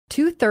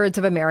2/3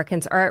 of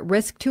Americans are at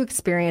risk to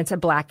experience a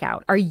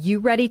blackout. Are you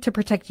ready to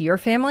protect your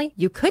family?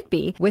 You could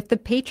be with the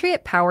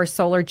Patriot Power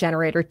Solar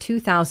Generator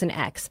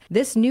 2000X.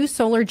 This new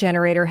solar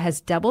generator has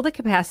double the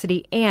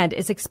capacity and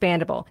is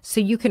expandable,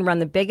 so you can run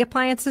the big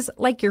appliances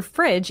like your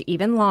fridge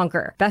even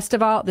longer. Best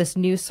of all, this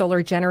new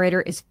solar generator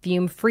is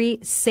fume-free,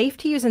 safe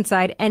to use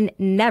inside, and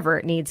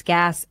never needs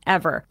gas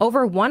ever.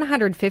 Over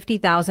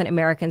 150,000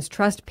 Americans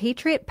trust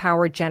Patriot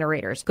Power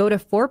generators. Go to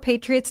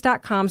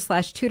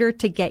 4patriots.com/Tudor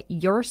to get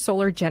your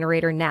solar generator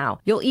now.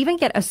 You'll even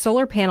get a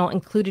solar panel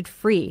included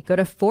free. Go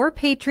to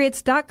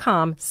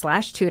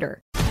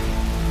 4patriots.com/Tudor.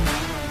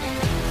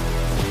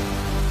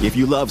 If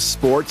you love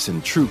sports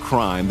and true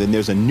crime, then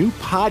there's a new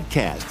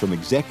podcast from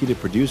executive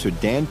producer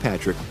Dan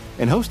Patrick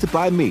and hosted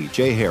by me,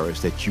 Jay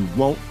Harris, that you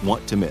won't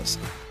want to miss.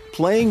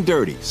 Playing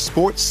Dirty: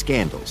 Sports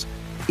Scandals.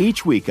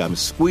 Each week, I'm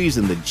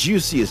squeezing the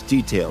juiciest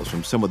details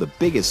from some of the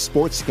biggest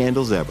sports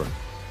scandals ever.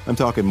 I'm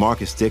talking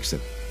Marcus Dixon,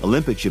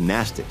 Olympic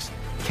gymnastics,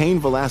 Cain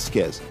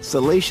Velasquez,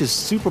 salacious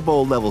Super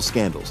Bowl-level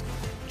scandals.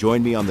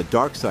 Join me on the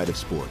dark side of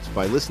sports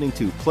by listening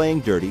to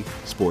Playing Dirty: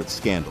 Sports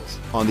Scandals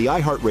on the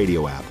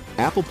iHeartRadio app,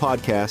 Apple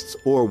Podcasts,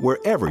 or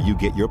wherever you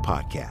get your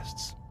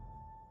podcasts.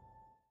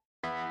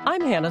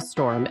 I'm Hannah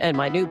Storm, and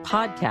my new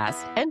podcast,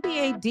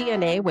 NBA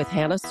DNA with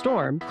Hannah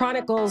Storm,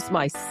 chronicles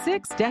my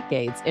 6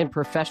 decades in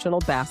professional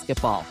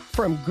basketball.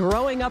 From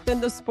growing up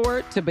in the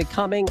sport to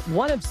becoming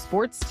one of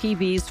sports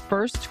TV's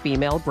first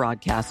female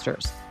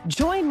broadcasters.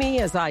 Join me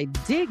as I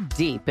dig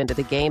deep into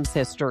the game's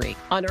history,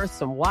 unearth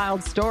some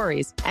wild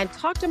stories, and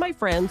talk to my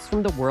friends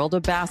from the world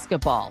of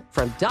basketball,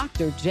 from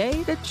Dr.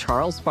 J to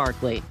Charles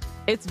Barkley.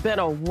 It's been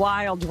a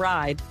wild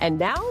ride, and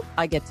now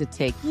I get to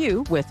take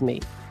you with me.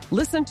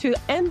 Listen to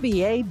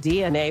NBA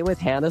DNA with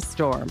Hannah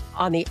Storm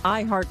on the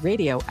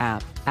iHeartRadio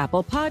app,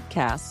 Apple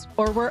Podcasts,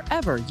 or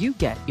wherever you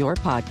get your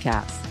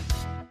podcasts.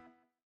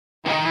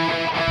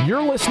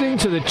 You're listening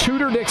to the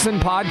Tudor Dixon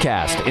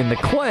Podcast in the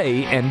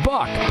Clay and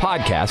Buck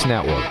Podcast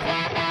Network.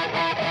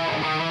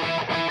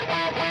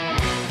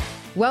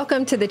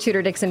 Welcome to the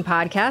Tudor Dixon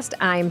Podcast.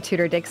 I'm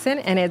Tudor Dixon,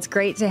 and it's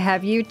great to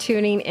have you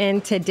tuning in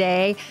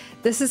today.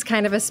 This is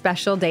kind of a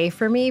special day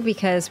for me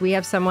because we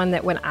have someone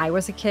that when I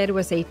was a kid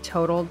was a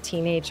total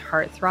teenage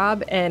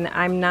heartthrob, and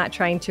I'm not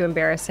trying to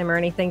embarrass him or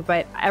anything,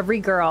 but every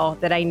girl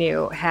that I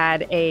knew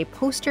had a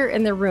poster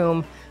in the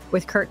room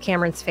with Kirk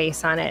Cameron's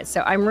face on it.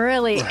 So I'm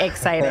really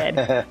excited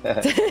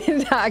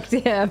to talk to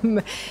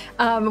him.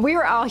 We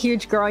were all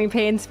huge Growing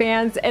Pains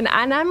fans, and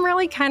I'm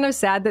really kind of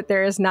sad that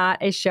there is not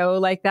a show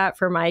like that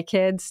for my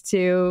kids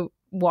to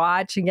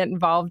watch and get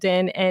involved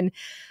in. And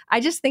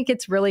I just think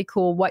it's really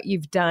cool what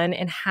you've done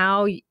and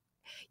how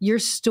your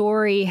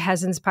story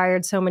has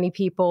inspired so many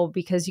people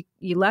because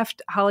you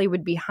left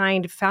Hollywood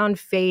behind, found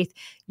faith,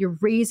 you're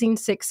raising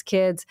 6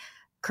 kids.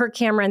 Kirk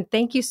Cameron,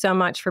 thank you so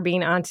much for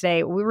being on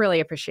today. We really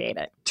appreciate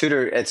it.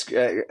 Tudor, it's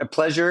a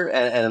pleasure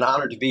and an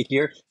honor to be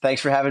here.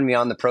 Thanks for having me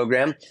on the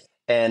program.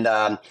 And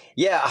I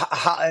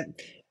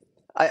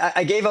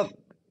gave up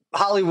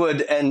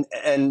Hollywood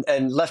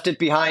and left it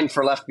behind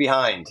for Left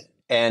Behind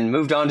and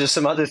moved on to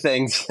some other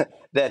things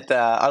that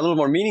are a little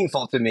more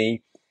meaningful to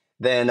me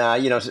than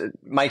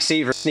Mike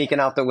Seaver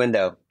sneaking out the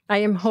window. I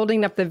am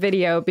holding up the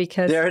video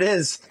because there it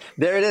is.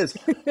 There it is.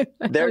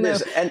 There it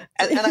is. And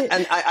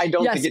I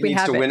don't think it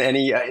needs to win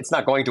any. It's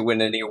not going to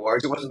win any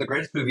awards. It wasn't the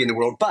greatest movie in the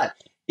world, but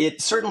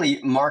it certainly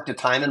marked a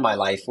time in my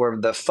life where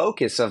the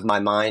focus of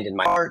my mind and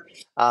my heart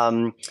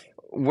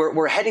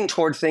we're heading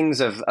toward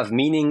things of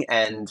meaning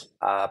and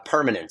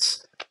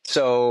permanence.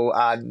 So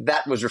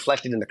that was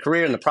reflected in the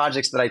career and the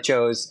projects that I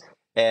chose,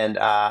 and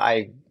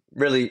I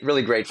really,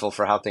 really grateful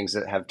for how things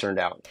have turned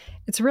out.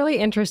 It's really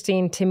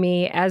interesting to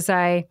me as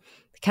I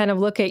kind of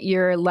look at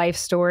your life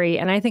story.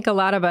 And I think a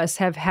lot of us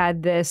have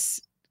had this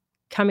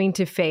coming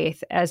to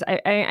faith as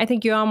I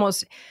think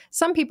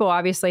some people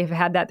obviously have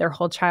had that their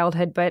whole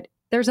childhood, but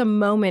there's a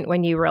moment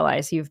when you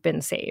realize you've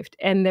been saved.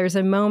 And there's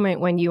a moment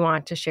when you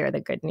want to share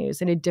the good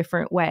news in a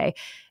different way.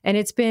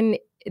 And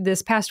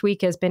this past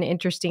week has been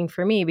interesting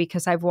for me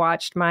because I've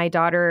watched my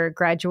daughter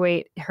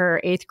graduate her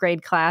 8th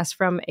grade class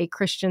from a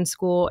Christian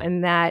school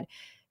and that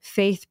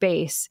faith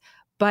base.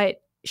 But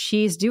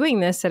she's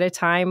doing this at a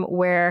time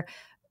where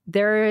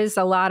there is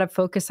a lot of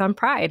focus on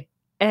pride.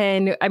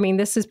 And I mean,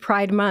 this is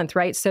Pride Month,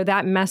 right? So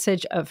that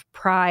message of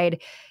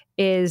pride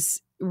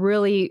is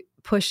really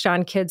pushed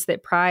on kids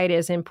that pride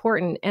is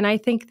important. And I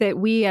think that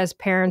we as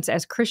parents,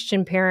 as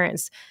Christian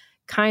parents,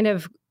 kind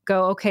of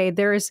go, okay,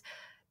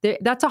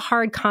 that's a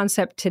hard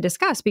concept to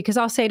discuss because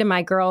I'll say to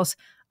my girls,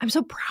 I'm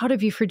so proud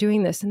of you for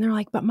doing this. And they're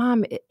like, but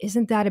Mom,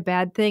 isn't that a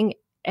bad thing?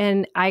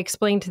 And I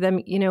explain to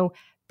them,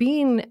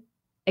 being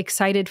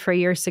excited for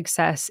your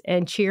success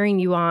and cheering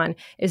you on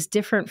is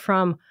different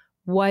from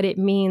what it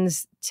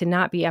means to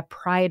not be a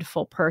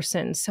prideful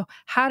person. So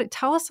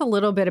tell us a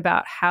little bit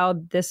about how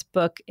this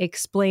book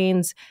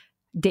explains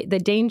the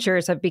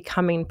dangers of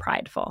becoming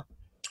prideful.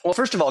 Well,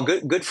 first of all,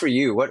 good for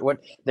you.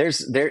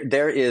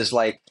 There is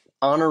like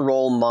honor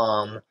roll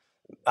mom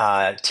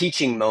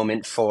teaching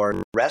moment for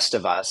the rest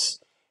of us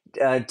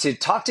to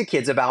talk to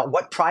kids about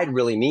what pride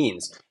really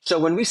means. So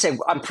when we say,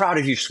 "I'm proud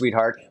of you,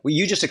 sweetheart," well,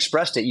 you just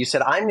expressed it. You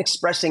said, "I'm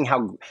expressing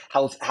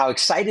how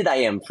excited I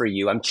am for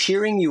you. I'm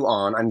cheering you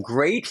on. I'm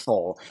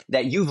grateful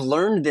that you've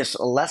learned this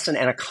lesson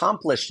and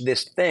accomplished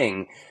this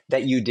thing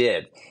that you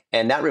did."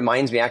 And that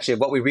reminds me actually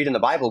of what we read in the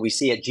Bible. We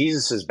see at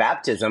Jesus's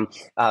baptism,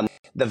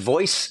 the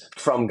voice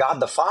from God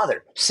the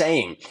Father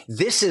saying,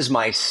 "This is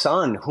my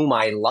son whom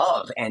I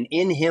love, and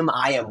in him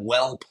I am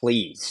well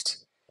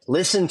pleased.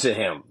 Listen to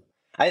him."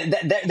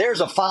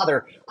 There's a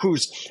father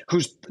who's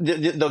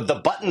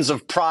the buttons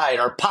of pride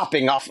are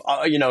popping off,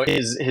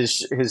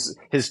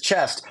 his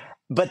chest.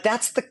 But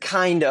that's the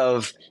kind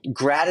of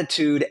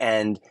gratitude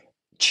and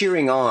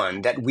cheering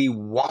on that we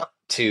want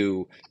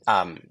to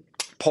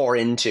pour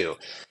into.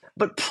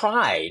 But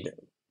pride,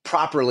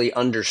 properly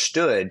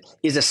understood,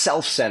 is a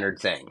self-centered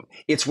thing.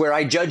 It's where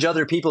I judge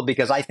other people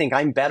because I think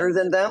I'm better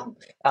than them.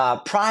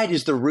 Pride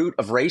is the root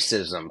of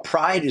racism.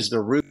 Pride is the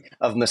root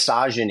of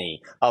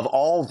misogyny, of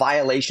all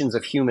violations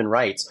of human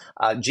rights.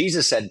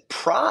 Jesus said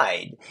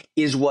pride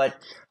is what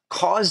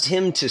caused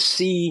him to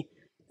see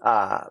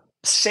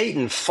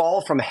Satan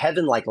fall from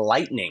heaven like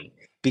lightning,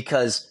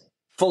 because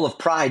full of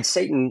pride,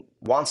 Satan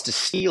wants to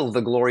steal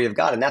the glory of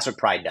God. And that's what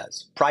pride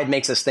does. Pride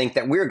makes us think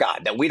that we're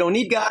God, that we don't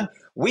need God.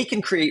 We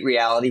can create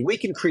reality. We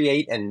can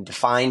create and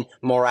define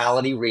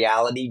morality,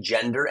 reality,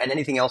 gender, and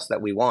anything else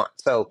that we want.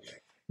 So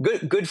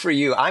good for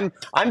you. I'm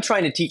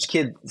trying to teach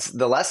kids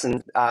the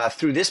lesson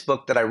through this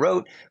book that I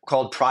wrote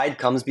called Pride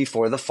Comes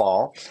Before the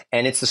Fall.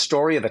 And it's the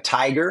story of a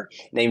tiger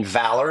named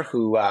Valor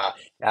who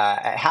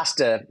has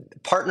to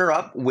partner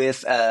up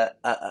with a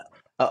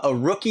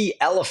rookie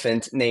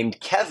elephant named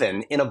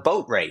Kevin in a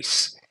boat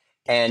race.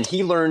 And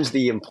he learns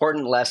the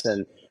important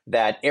lesson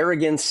that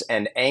arrogance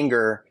and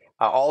anger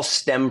all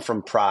stem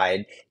from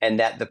pride, and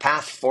that the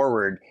path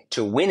forward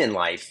to win in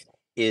life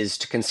is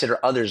to consider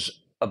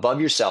others above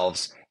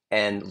yourselves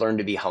and learn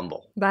to be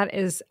humble. That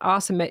is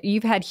awesome.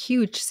 You've had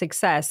huge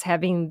success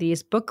having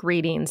these book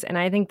readings. And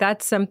I think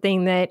that's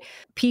something that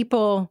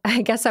people,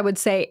 I guess I would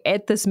say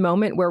at this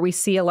moment where we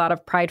see a lot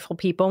of prideful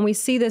people, and we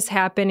see this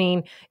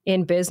happening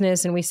in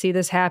business and we see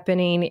this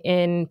happening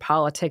in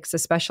politics,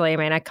 especially. I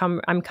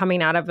mean, I'm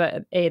coming out of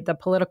the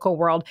political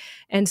world.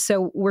 And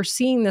so we're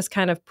seeing this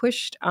kind of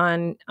pushed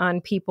on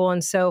people.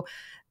 And so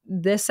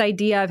this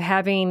idea of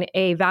having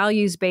a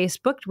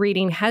values-based book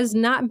reading has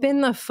not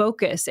been the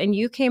focus. And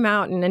you came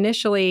out and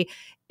initially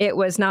it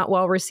was not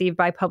well received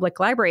by public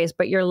libraries,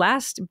 but your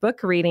last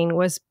book reading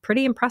was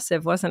pretty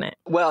impressive, wasn't it?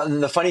 Well,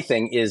 the funny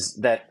thing is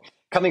that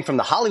coming from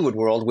the Hollywood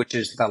world, which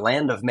is the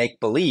land of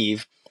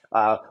make-believe,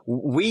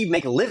 we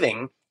make a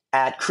living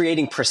at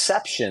creating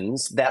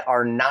perceptions that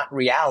are not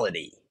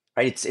reality,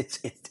 right?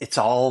 It's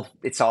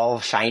all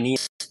shiny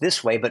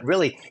this way, but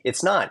really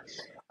it's not.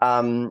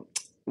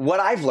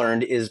 What I've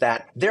learned is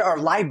that there are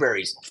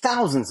libraries,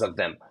 thousands of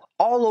them,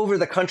 all over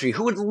the country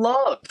who would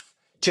love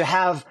to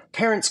have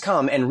parents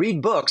come and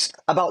read books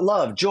about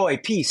love, joy,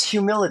 peace,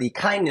 humility,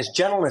 kindness,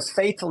 gentleness,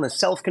 faithfulness,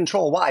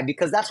 self-control. Why?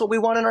 Because that's what we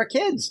want in our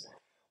kids.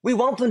 We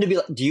want them to be,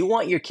 do you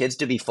want your kids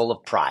to be full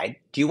of pride?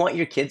 Do you want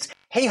your kids,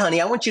 hey,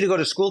 honey, I want you to go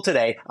to school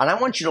today, and I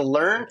want you to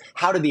learn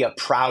how to be a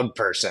proud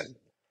person.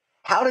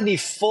 How to be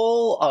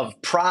full of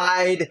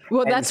pride.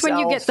 Well, that's when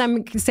you get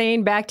them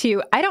saying back to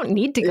you, I don't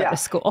need to go to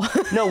school.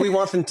 No, we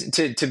want them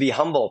to be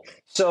humble.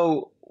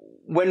 So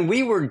when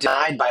we were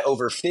denied by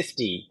over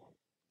 50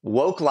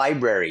 woke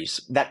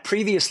libraries that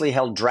previously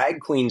held drag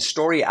queen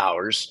story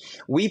hours,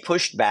 we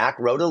pushed back,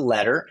 wrote a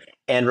letter,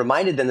 and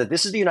reminded them that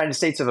this is the United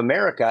States of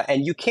America,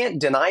 and you can't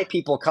deny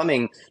people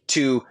coming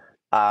to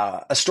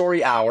a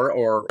story hour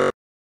or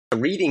a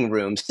reading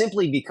room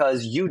simply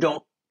because you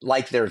don't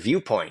like their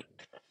viewpoint.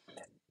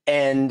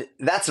 And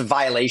that's a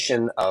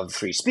violation of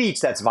free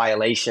speech. That's a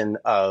violation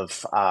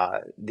of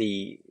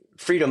the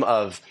freedom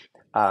of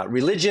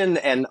religion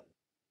and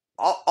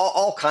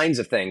all kinds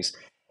of things.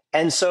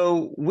 And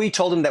so we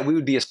told them that we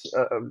would be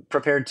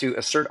prepared to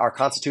assert our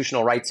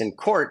constitutional rights in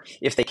court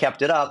if they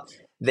kept it up.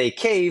 They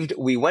caved.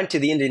 We went to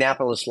the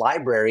Indianapolis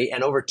Library,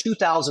 and over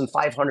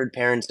 2,500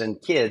 parents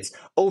and kids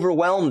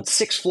overwhelmed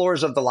 6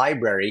 floors of the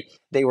library.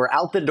 They were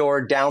out the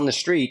door, down the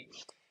street.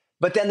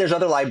 But then there's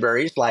other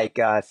libraries like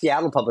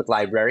Seattle Public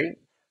Library,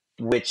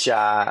 which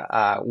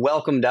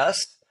welcomed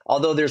us,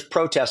 although there's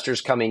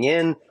protesters coming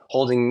in,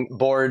 holding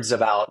boards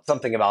about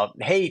something about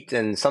hate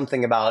and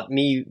something about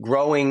me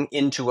growing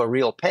into a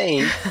real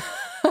pain.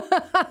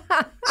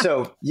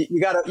 So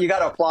you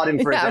gotta applaud him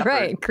for his effort.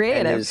 Right,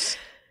 creative.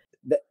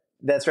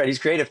 That's right, he's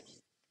creative.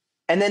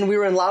 And then we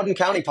were in Loudoun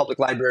County Public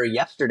Library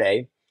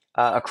yesterday,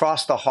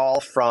 across the hall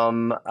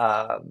from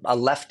a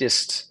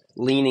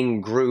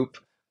leftist-leaning group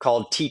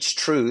called Teach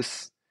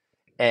Truth.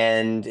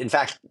 And in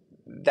fact,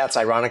 that's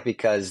ironic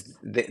because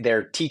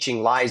they're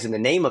teaching lies in the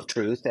name of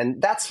truth.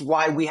 And that's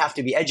why we have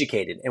to be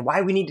educated and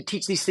why we need to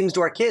teach these things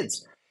to our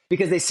kids,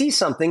 because they see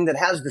something that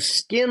has the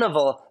skin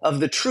of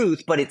the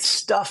truth, but it's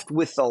stuffed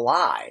with the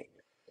lie.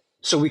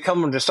 So we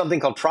come into something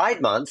called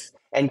Pride Month,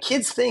 and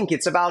kids think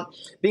it's about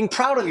being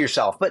proud of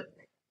yourself. But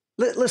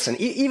Listen,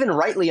 even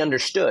rightly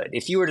understood,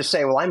 if you were to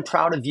say, well, I'm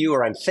proud of you,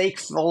 or I'm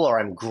faithful, or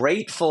I'm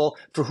grateful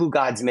for who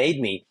God's made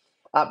me,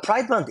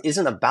 Pride Month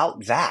isn't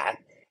about that.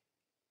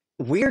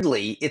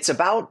 Weirdly, it's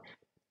about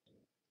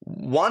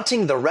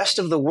wanting the rest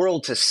of the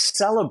world to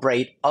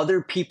celebrate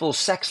other people's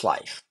sex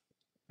life.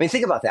 I mean,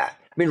 think about that.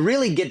 I mean,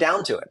 really get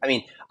down to it. I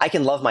mean, I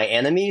can love my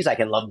enemies. I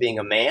can love being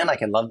a man. I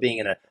can love being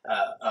an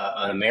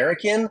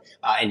American,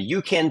 and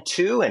you can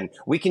too. And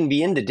we can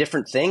be into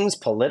different things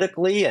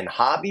politically and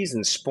hobbies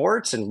and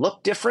sports and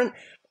look different.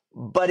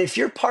 But if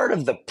you're part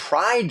of the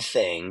pride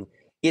thing,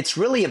 it's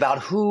really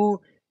about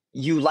who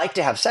you like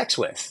to have sex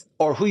with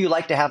or who you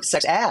like to have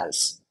sex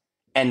as.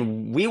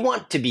 And we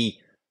want to be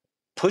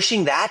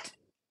pushing that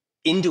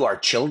into our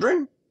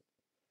children.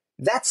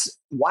 That's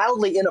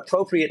wildly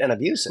inappropriate and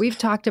abusive. We've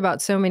talked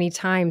about so many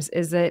times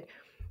is that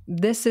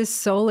this is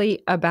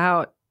solely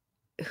about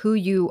who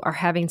you are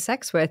having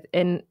sex with.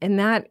 And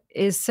that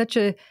is such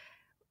a,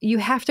 you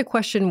have to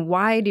question,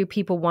 why do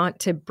people want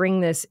to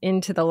bring this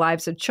into the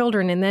lives of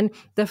children? And then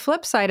the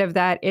flip side of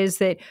that is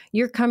that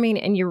you're coming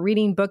and you're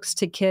reading books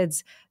to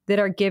kids that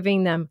are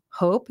giving them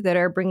hope, that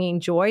are bringing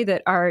joy,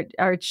 that are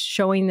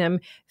showing them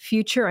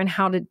future and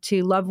how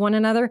to love one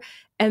another.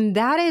 And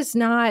that is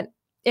not,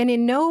 and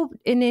in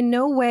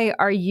no way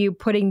are you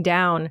putting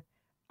down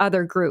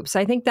other groups.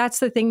 I think that's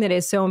the thing that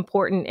is so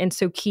important and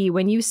so key.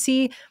 When you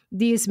see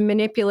these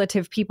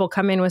manipulative people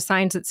come in with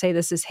signs that say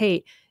this is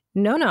hate,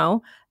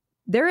 no,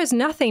 there is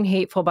nothing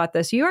hateful about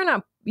this. You are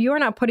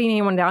not putting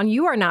anyone down.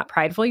 You are not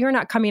prideful. You're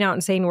not coming out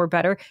and saying we're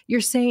better.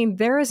 You're saying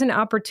there is an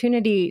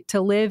opportunity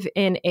to live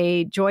in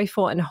a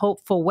joyful and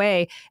hopeful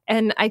way.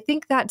 And I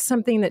think that's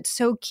something that's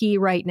so key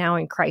right now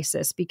in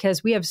crisis,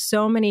 because we have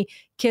so many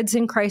kids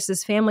in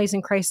crisis, families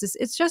in crisis.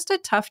 It's just a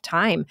tough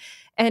time.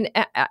 And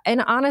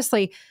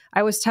honestly,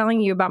 I was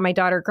telling you about my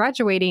daughter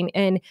graduating,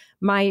 and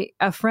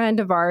a friend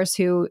of ours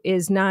who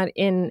is not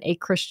in a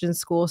Christian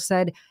school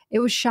said it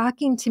was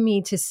shocking to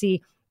me to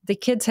see the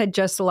kids had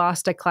just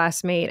lost a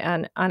classmate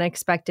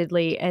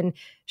unexpectedly. And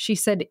she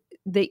said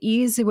the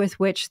ease with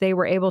which they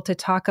were able to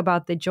talk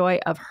about the joy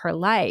of her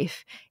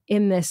life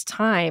in this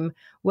time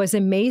was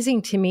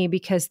amazing to me,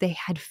 because they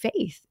had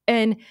faith.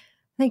 And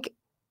like,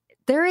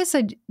 there is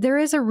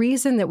a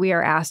reason that we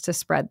are asked to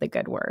spread the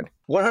good word.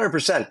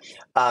 100%.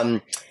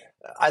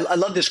 I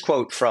love this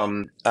quote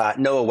from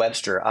Noah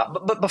Webster.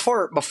 But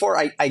before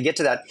I get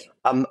to that,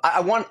 I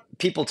want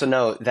people to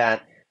know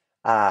that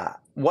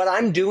what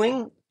I'm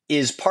doing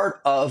is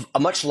part of a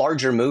much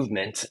larger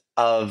movement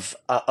of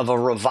a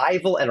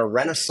revival and a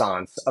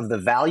renaissance of the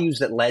values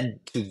that led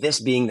to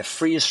this being the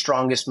freest,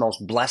 strongest,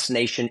 most blessed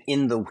nation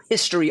in the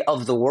history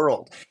of the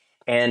world.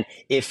 And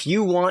if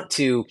you want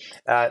to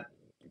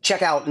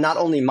check out not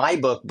only my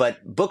book, but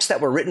books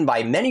that were written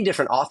by many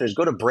different authors,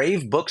 go to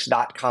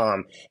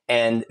bravebooks.com.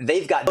 And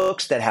they've got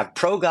books that have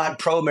pro-God,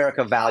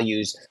 pro-America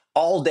values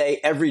all day,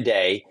 every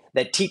day,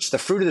 that teach the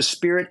fruit of the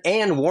Spirit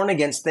and warn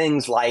against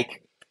things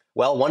like,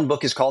 well, one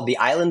book is called The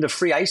Island of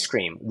Free Ice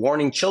Cream,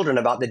 warning children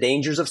about the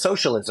dangers of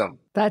socialism.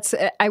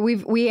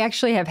 We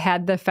actually have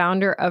had the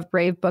founder of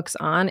Brave Books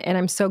on, and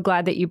I'm so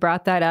glad that you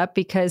brought that up,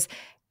 because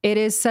it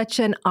is such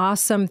an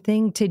awesome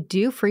thing to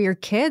do for your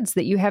kids,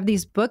 that you have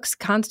these books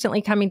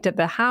constantly coming to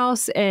the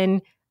house,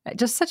 and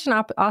just such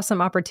an awesome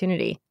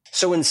opportunity.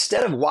 So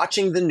instead of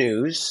watching the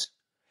news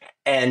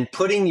and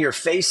putting your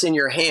face in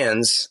your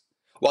hands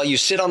while you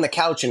sit on the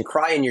couch and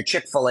cry in your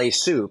Chick-fil-A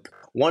soup,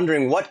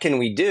 wondering what can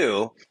we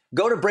do,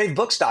 go to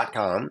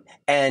bravebooks.com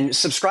and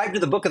subscribe to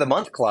the Book of the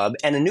Month Club,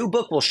 and a new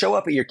book will show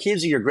up at your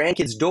kids' or your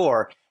grandkids'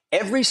 door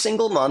every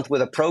single month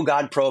with a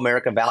pro-God,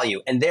 pro-America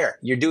value. And there,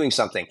 you're doing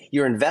something.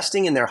 You're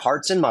investing in their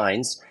hearts and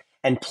minds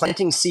and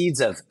planting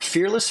seeds of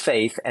fearless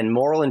faith and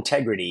moral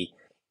integrity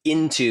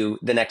into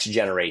the next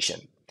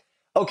generation.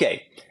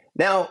 Okay,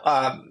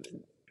 now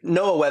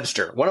Noah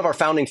Webster, one of our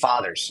founding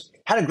fathers,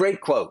 had a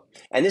great quote.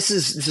 And this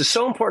is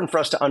so important for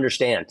us to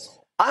understand.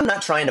 I'm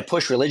not trying to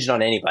push religion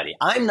on anybody.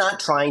 I'm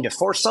not trying to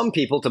force some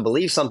people to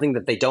believe something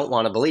that they don't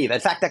want to believe. In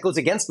fact, that goes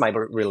against my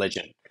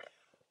religion.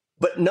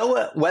 But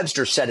Noah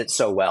Webster said it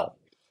so well.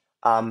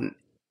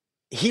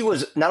 He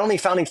was not only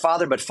founding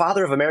father, but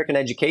father of American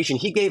education.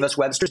 He gave us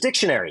Webster's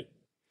dictionary.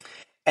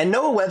 And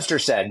Noah Webster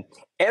said,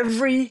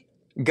 every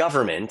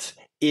government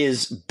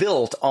is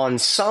built on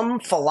some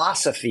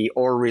philosophy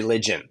or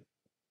religion.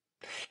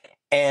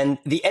 And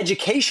the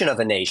education of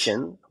a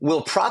nation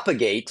will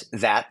propagate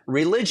that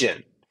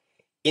religion.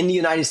 In the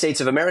United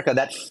States of America,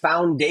 that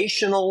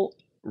foundational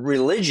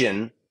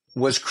religion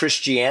was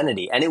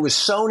Christianity, and it was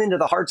sown into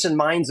the hearts and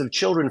minds of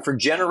children for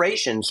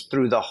generations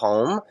through the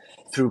home,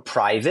 through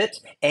private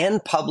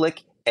and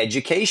public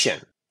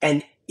education.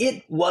 And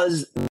it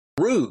was the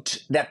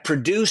root that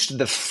produced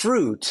the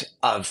fruit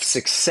of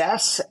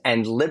success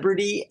and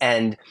liberty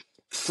and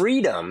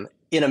freedom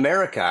in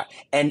America.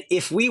 And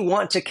if we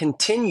want to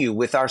continue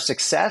with our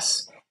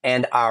success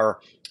and our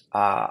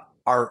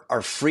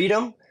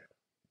freedom,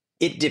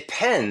 it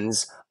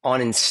depends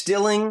on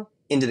instilling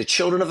into the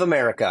children of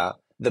America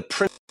the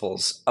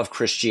principles of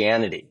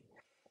Christianity.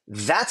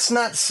 That's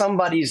not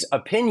somebody's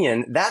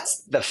opinion.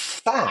 That's the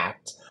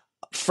fact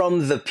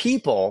from the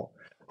people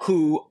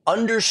who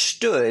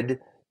understood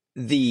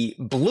the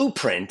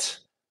blueprint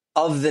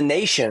of the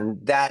nation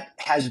that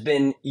has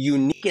been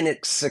unique in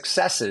its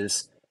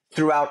successes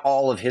throughout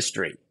all of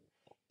history.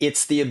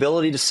 It's the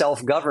ability to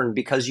self-govern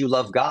because you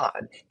love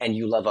God and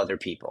you love other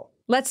people.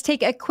 Let's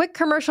take a quick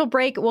commercial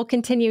break. We'll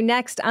continue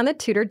next on the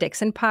Tudor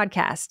Dixon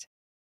podcast.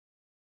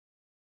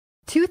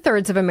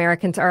 2/3 of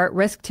Americans are at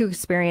risk to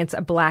experience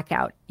a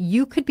blackout.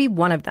 You could be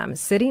one of them,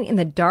 sitting in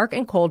the dark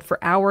and cold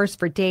for hours,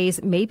 for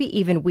days, maybe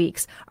even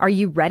weeks. Are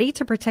you ready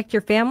to protect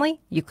your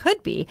family? You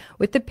could be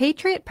with the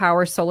Patriot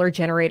Power Solar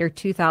Generator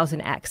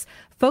 2000X.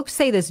 Folks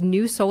say this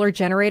new solar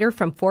generator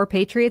from 4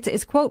 Patriots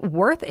is, quote,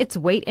 worth its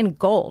weight in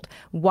gold.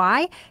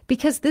 Why?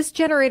 Because this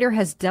generator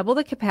has double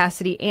the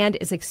capacity and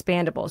is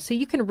expandable, so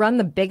you can run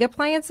the big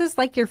appliances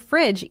like your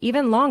fridge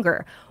even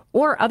longer,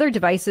 or other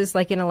devices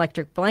like an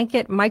electric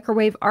blanket,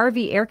 microwave,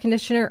 RV air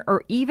conditioner,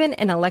 or even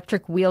an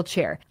electric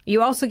wheelchair.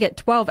 You also get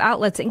 12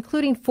 outlets,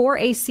 including 4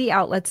 AC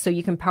outlets, so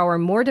you can power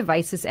more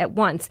devices at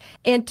once,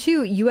 and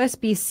 2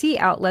 USB-C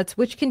outlets,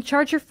 which can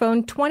charge your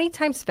phone 20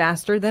 times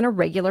faster than a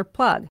regular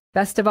plug.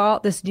 Best of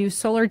all, this new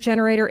solar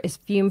generator is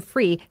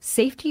fume-free,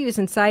 safe to use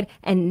inside,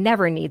 and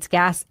never needs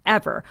gas,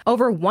 ever.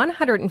 Over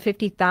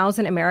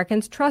 150,000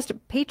 Americans trust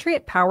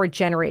Patriot Power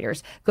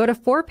generators. Go to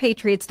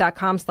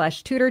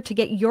 4patriots.com/Tudor to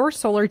get your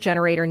solar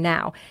generator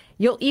now.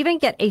 You'll even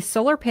get a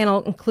solar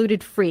panel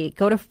included free.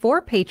 Go to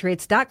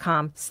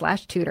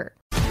 4patriots.com/Tudor.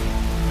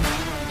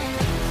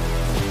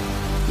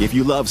 If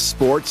you love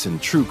sports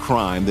and true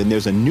crime, then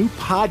there's a new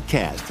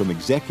podcast from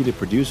executive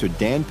producer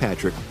Dan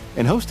Patrick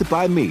and hosted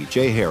by me,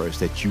 Jay Harris,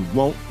 that you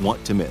won't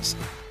want to miss.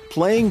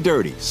 Playing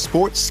Dirty: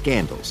 Sports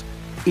Scandals.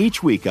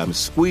 Each week, I'm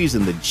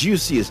squeezing the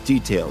juiciest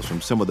details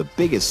from some of the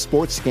biggest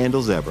sports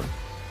scandals ever.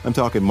 I'm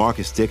talking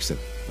Marcus Dixon,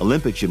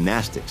 Olympic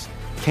gymnastics,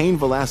 Cain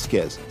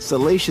Velasquez,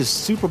 salacious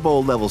Super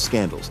Bowl-level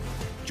scandals.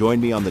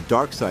 Join me on the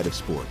dark side of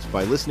sports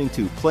by listening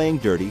to Playing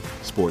Dirty: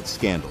 Sports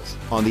Scandals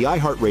on the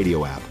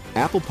iHeartRadio app,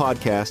 Apple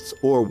Podcasts,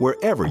 or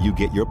wherever you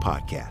get your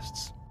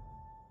podcasts.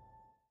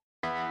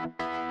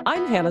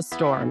 I'm Hannah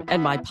Storm,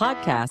 and my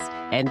podcast,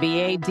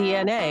 NBA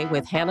DNA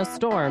with Hannah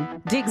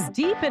Storm, digs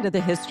deep into the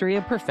history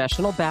of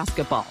professional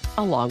basketball,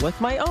 along with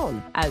my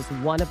own, as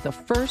one of the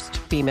first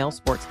female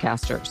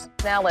sportscasters.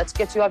 Now let's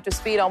get you up to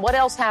speed on what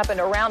else happened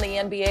around the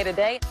NBA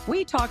today.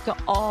 We talk to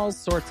all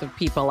sorts of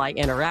people I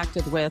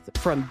interacted with,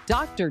 from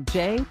Dr.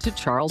 J to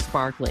Charles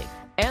Barkley,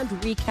 and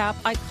recap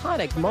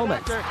iconic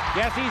moments.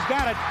 Yes, he's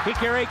got it.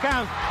 Here he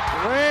comes.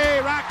 Way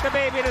rock the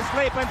baby to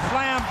sleep and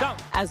slam dunk.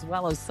 As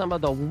well as some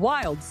of the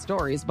wild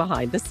stories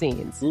behind the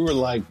scenes. We were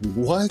like,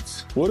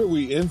 what? What are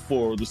we in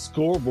for? The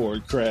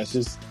scoreboard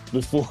crashes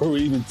before we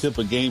even tip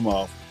a game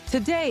off.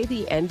 Today,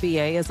 the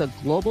NBA is a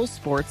global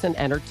sports and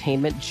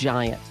entertainment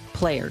giant.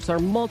 Players are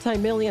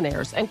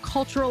multimillionaires and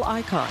cultural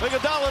icons.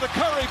 Iguodala to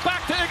Curry,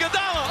 back to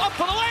Iguodala, up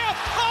for the layup.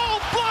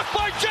 Oh, blocked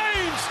by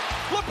James.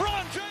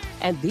 LeBron James.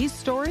 And these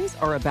stories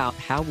are about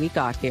how we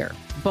got here,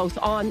 both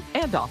on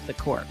and off the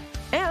court.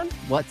 And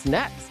what's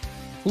next?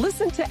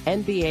 Listen to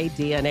NBA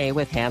DNA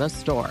with Hannah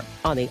Storm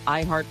on the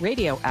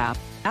iHeartRadio app,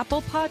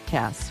 Apple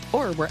Podcasts,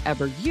 or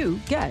wherever you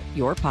get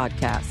your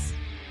podcasts.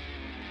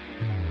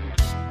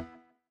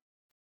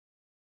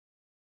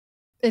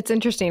 It's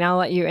interesting. I'll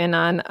let you in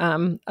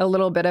on a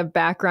little bit of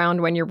background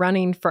when you're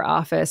running for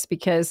office,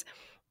 because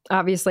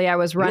obviously I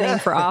was running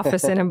for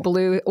office in a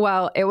blue,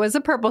 well, it was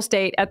a purple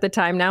state at the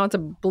time. Now it's a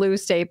blue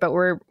state, but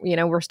we're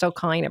still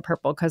calling it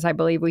purple because I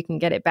believe we can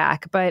get it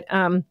back. But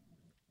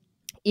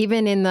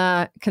even in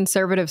the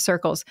conservative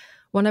circles,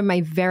 one of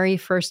my very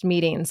first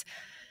meetings,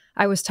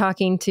 I was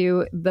talking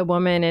to the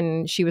woman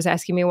and she was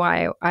asking me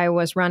why I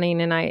was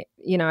running. And I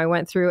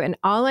went through, and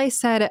all I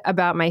said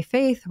about my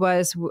faith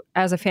was,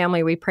 as a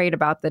family, we prayed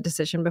about the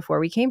decision before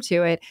we came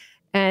to it.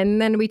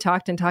 And then we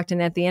talked. And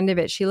at the end of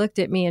it, she looked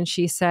at me and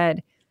she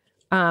said,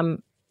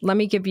 let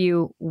me give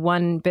you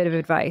one bit of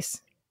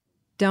advice.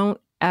 Don't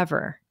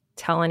ever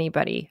tell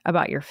anybody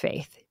about your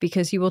faith,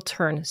 because you will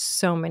turn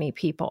so many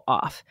people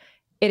off.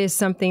 It is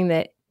something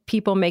that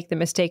people make the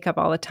mistake of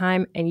all the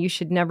time, and you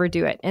should never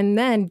do it. And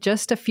then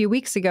just a few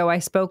weeks ago, I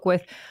spoke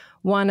with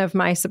one of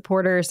my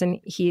supporters,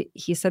 and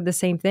he said the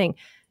same thing.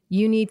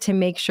 You need to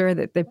make sure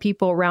that the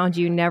people around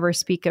you never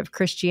speak of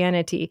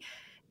Christianity.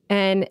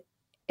 And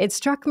it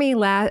struck me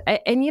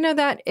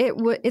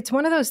it's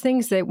one of those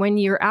things that when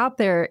you're out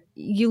there,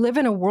 you live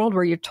in a world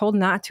where you're told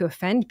not to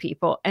offend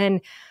people. And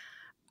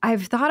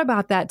I've thought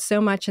about that so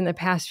much in the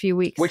past few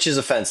weeks. Which is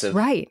offensive.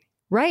 Right.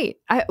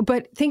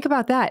 But think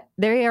about that.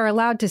 They are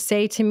allowed to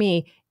say to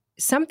me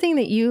something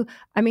that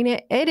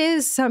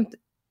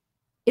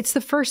it's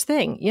the first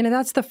thing,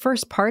 that's the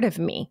first part of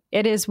me.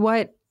 It is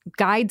what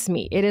guides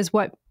me. It is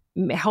what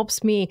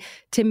helps me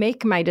to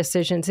make my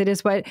decisions. It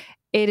is what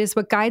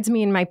guides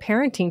me in my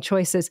parenting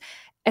choices.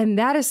 And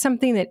that is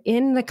something that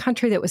in the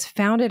country that was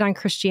founded on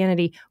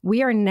Christianity,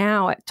 we are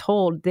now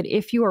told that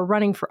if you are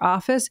running for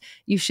office,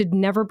 you should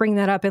never bring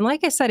that up. And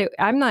like I said,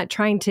 I'm not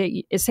trying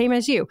to, same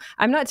as you,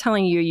 I'm not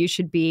telling you you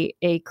should be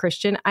a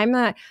Christian.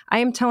 I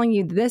am telling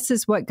you, this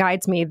is what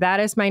guides me. That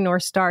is my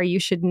North Star. You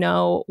should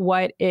know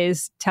what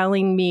is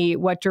telling me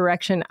what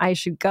direction I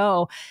should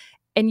go.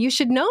 And you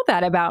should know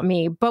that about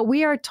me, but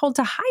we are told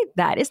to hide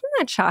that. Isn't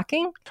that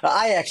shocking?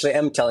 I actually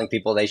am telling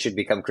people they should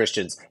become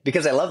Christians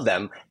because I love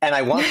them and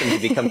I want them to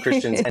become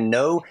Christians and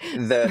know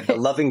the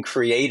loving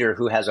Creator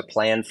who has a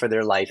plan for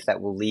their life that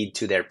will lead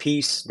to their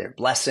peace, their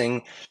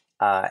blessing,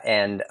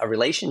 and a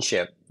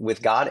relationship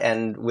with God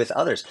and with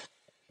others.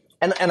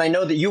 And I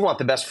know that you want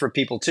the best for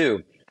people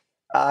too.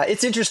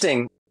 It's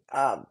interesting.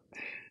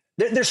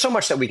 There's so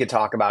much that we could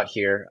talk about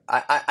here.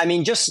 I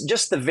mean,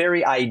 just the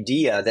very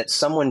idea that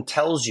someone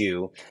tells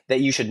you that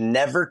you should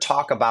never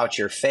talk about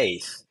your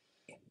faith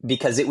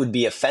because it would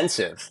be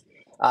offensive.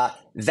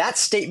 That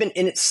statement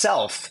in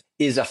itself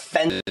is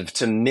offensive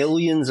to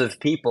millions of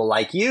people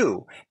like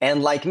you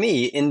and like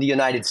me in the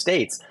United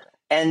States.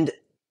 And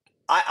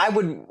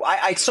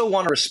I so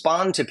want to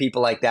respond to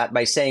people like that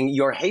by saying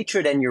your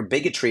hatred and your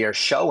bigotry are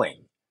showing.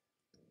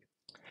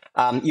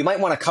 You might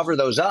want to cover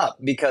those up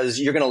because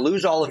you're going to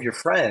lose all of your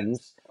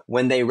friends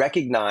when they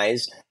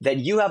recognize that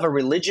you have a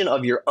religion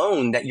of your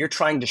own that you're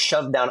trying to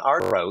shove down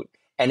our throat.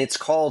 And it's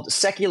called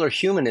secular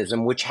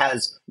humanism, which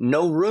has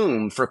no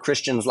room for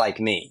Christians like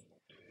me.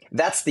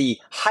 That's the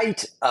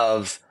height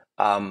of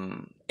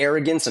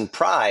arrogance and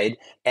pride.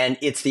 And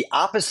it's the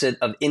opposite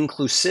of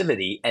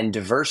inclusivity and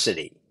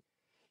diversity.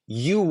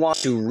 You want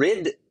to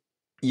rid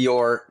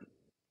your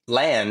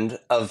land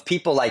of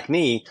people like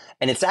me.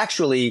 And it's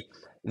actually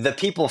the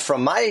people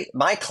from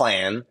my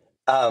clan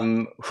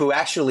who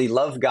actually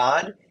love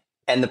God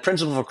and the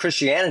principle of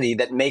Christianity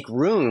that make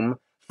room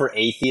for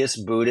atheists,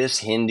 Buddhists,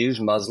 Hindus,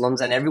 Muslims,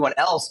 and everyone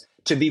else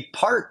to be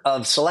part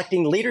of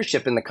selecting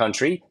leadership in the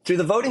country through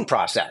the voting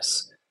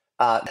process.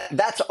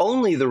 That's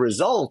only the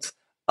result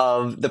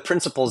of the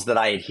principles that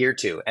I adhere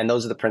to, and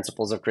those are the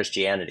principles of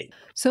Christianity.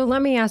 So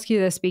let me ask you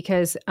this,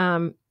 because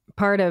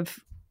part of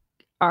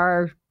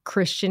our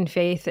Christian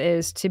faith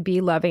is to be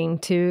loving,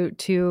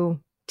 to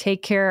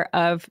take care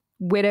of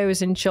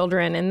widows and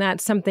children. And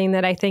that's something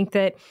that I think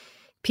that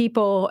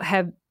people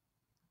have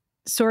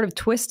sort of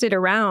twisted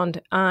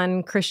around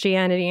on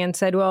Christianity and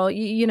said, well,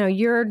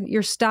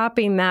 you're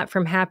stopping that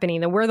from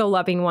happening, that we're the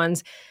loving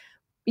ones.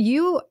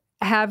 You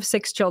have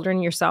 6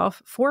 children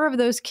yourself. 4 of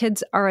those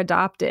kids are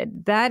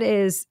adopted. That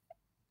is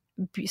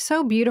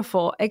so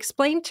beautiful.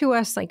 Explain to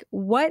us, like,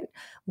 what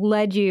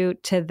led you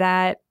to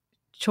that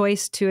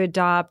choice to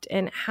adopt,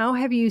 and how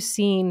have you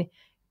seen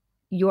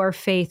your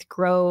faith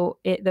grow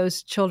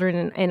those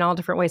children in all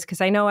different ways? Because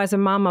I know as a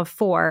mom of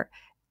 4,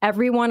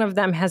 every one of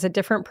them has a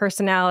different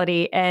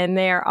personality and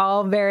they're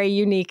all very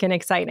unique and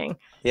exciting.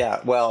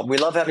 Yeah, well, we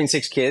love having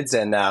 6 kids.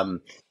 And,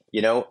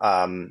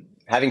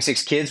 having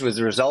 6 kids was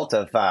the result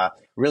of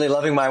really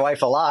loving my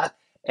wife a lot.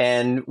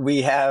 And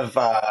we have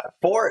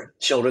 4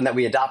 children that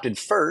we adopted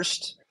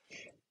first.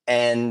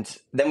 And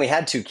then we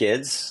had 2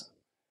 kids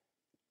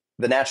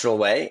the natural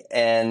way.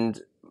 And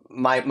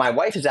my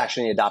wife is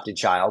actually an adopted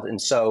child.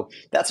 And so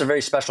that's a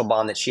very special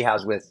bond that she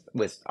has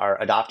with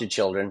our adopted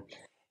children.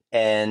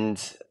 And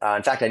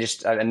in fact,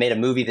 I made a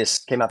movie, this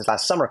came out this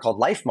last summer, called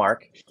Life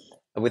Mark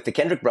with the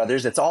Kendrick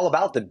brothers. It's all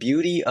about the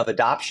beauty of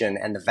adoption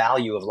and the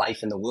value of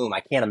life in the womb.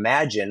 I can't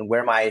imagine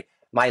where my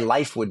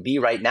life would be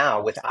right now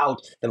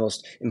without the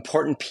most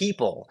important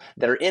people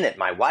that are in it,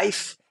 my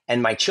wife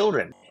and my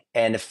children.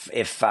 And if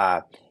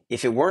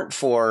it weren't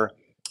for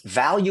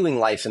valuing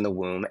life in the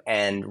womb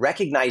and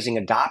recognizing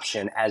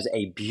adoption as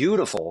a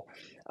beautiful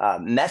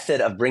method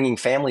of bringing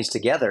families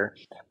together,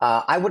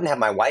 I wouldn't have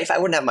my wife. I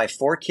wouldn't have my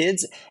 4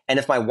 kids. And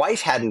if my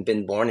wife hadn't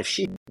been born, if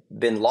she'd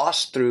been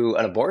lost through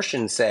an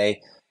abortion,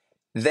 say,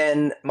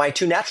 then my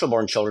 2 natural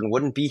born children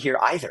wouldn't be here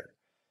either.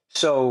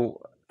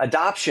 So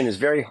adoption is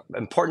very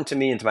important to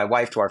me and to my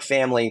wife, to our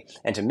family,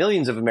 and to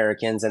millions of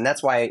Americans. And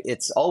that's why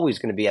it's always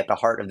going to be at the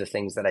heart of the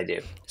things that I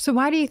do. So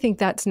why do you think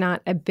that's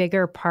not a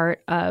bigger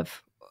part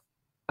of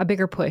a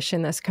bigger push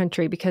in this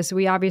country? Because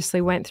we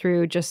obviously went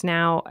through just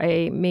now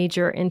in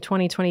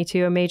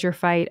 2022, a major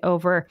fight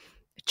over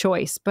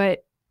choice,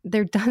 but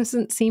there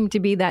doesn't seem to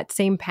be that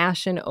same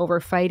passion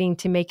over fighting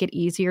to make it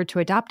easier to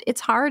adopt.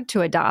 It's hard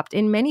to adopt.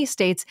 In many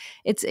states,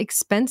 it's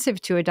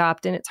expensive to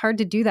adopt, and it's hard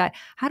to do that.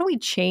 How do we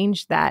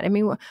change that? I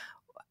mean,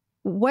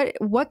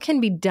 what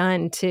can be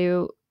done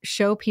to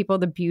show people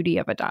the beauty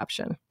of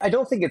adoption? I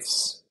don't think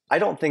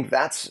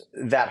that's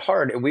that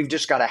hard. We've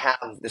just got to have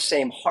the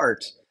same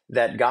heart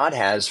that God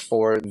has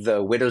for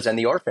the widows and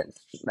the orphans.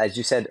 As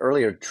you said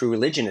earlier, true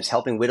religion is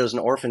helping widows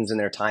and orphans in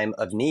their time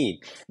of need.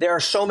 There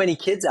are so many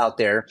kids out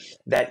there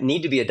that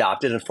need to be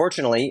adopted.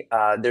 Unfortunately,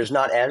 there's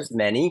not as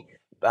many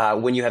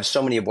when you have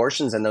so many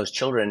abortions and those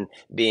children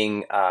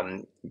being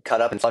cut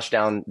up and flushed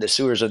down the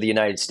sewers of the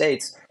United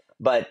States.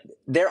 But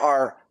there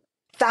are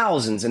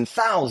thousands and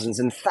thousands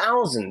and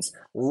thousands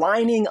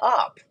lining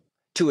up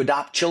to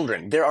adopt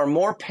children. There are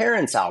more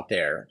parents out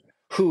there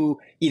who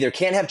either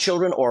can't have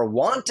children or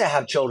want to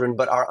have children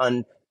but are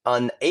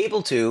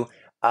unable to,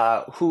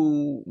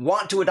 who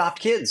want to adopt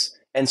kids.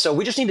 And so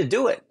we just need to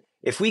do it.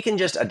 If we can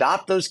just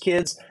adopt those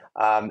kids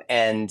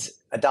and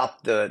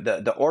adopt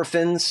the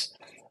orphans,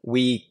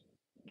 we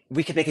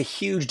could make a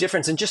huge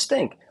difference. And just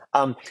think,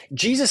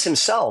 Jesus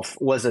himself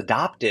was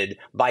adopted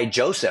by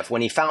Joseph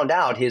when he found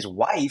out his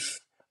wife,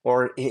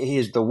 or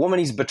the woman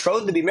he's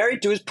betrothed to be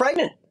married to, is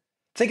pregnant.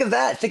 Think of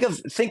that.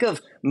 Think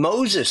of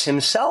Moses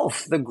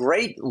himself, the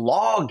great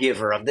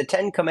lawgiver of the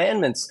Ten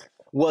Commandments,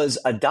 was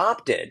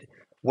adopted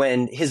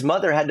when his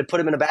mother had to put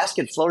him in a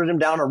basket, floated him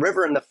down a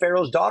river, and the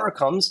Pharaoh's daughter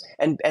comes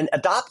and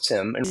adopts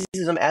him and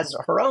raises him as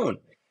her own.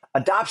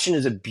 Adoption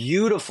is a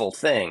beautiful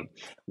thing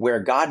where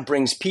God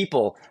brings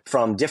people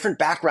from different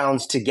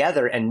backgrounds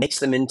together and makes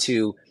them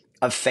into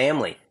a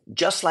family,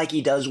 just like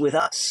he does with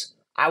us.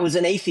 I was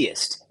an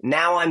atheist.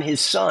 Now I'm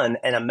his son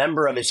and a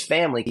member of his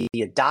family.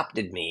 He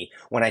adopted me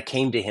when I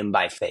came to him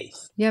by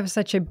faith. You have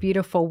such a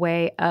beautiful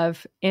way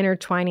of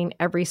intertwining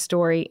every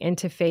story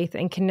into faith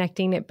and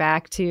connecting it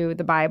back to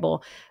the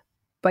Bible.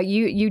 But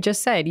you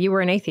just said you were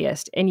an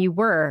atheist, and you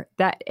were.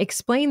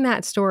 Explain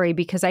that story,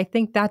 because I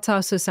think that's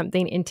also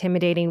something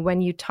intimidating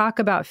when you talk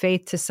about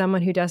faith to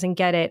someone who doesn't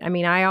get it. I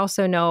mean, I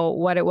also know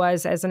what it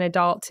was as an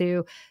adult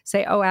to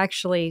say, oh,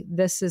 actually,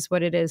 this is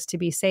what it is to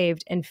be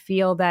saved, and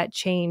feel that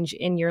change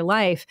in your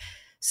life.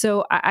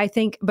 So I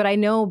think, but I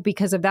know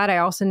because of that, I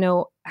also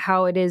know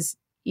how it is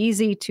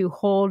easy to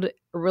hold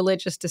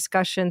religious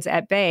discussions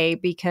at bay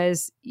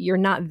because you're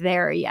not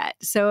there yet.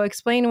 So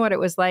explain what it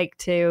was like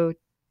to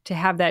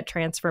have that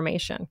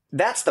transformation.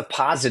 That's the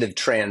positive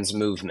trans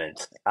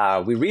movement.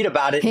 We read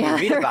about it. Yeah,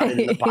 we read about it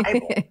in the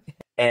Bible.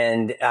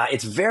 And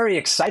it's very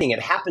exciting.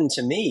 It happened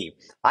to me.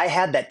 I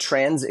had that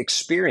trans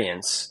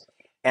experience,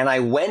 and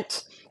I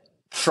went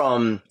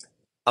from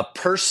a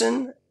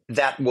person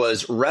that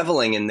was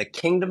reveling in the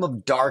kingdom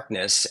of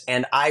darkness,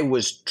 and I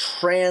was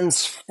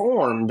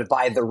transformed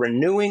by the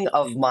renewing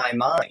of my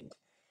mind.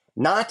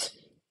 Not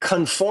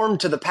conformed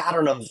to the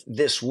pattern of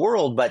this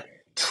world, but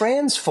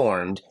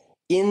transformed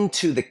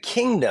into the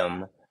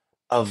kingdom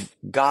of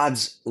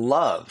God's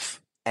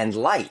love and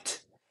light.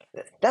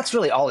 That's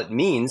really all it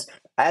means.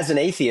 As an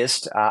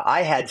atheist,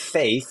 I had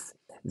faith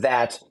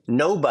that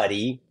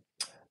nobody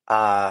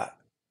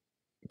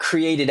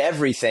created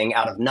everything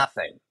out of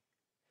nothing.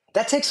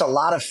 That takes a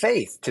lot of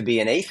faith to be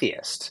an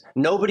atheist.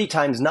 Nobody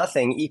times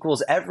nothing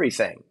equals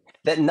everything.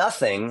 That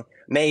nothing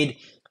made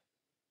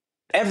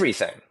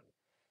everything.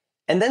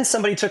 And then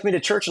somebody took me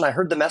to church, and I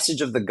heard the message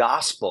of the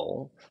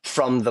gospel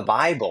from the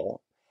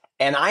Bible.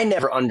 And I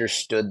never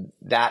understood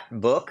that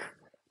book.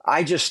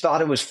 I just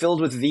thought it was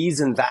filled with these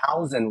and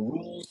thous and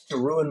rules to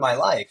ruin my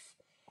life.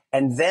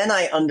 And then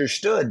I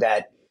understood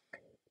that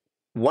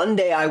one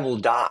day I will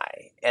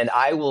die and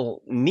I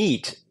will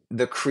meet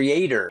the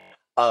creator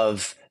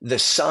of the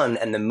sun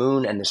and the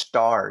moon and the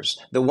stars,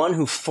 the one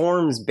who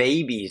forms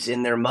babies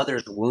in their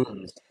mother's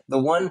wombs, the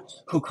one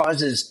who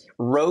causes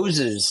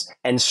roses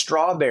and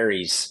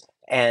strawberries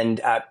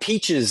and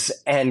peaches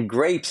and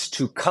grapes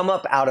to come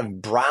up out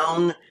of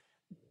brown,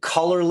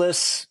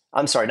 colorless,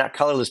 I'm sorry, not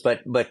colorless,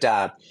 but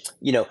dirt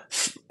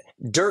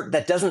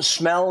that doesn't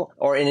smell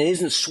and it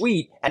isn't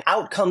sweet, and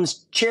out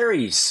comes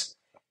cherries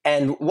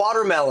and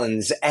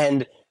watermelons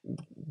and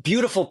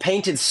beautiful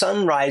painted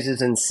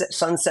sunrises and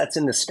sunsets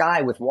in the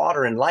sky with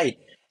water and light.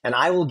 And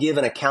I will give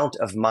an account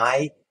of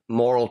my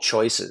moral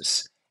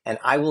choices, and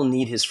I will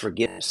need his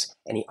forgiveness.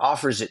 And he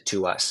offers it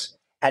to us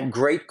at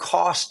great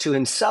cost to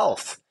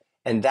himself.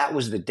 And that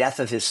was the death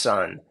of his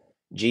son,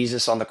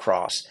 Jesus on the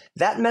cross.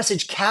 That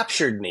message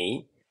captured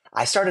me.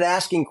 I started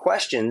asking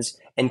questions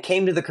and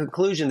came to the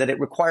conclusion that it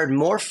required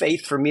more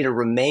faith for me to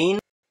remain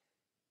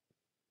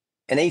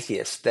an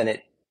atheist than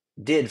it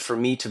did for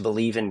me to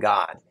believe in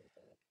God.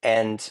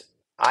 And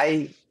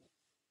I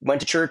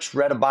went to church,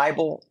 read a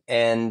Bible,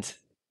 and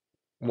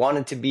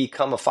wanted to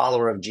become a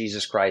follower of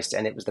Jesus Christ.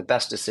 And it was the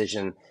best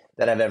decision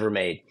that I've ever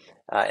made.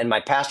 And my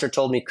pastor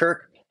told me,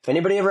 Kirk, if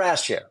anybody ever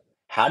asked you,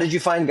 how did you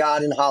find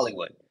God in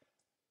Hollywood?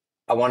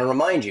 I want to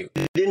remind you,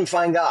 you didn't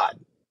find God.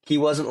 He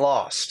wasn't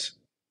lost.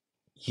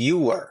 You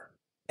were,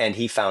 and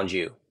he found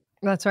you.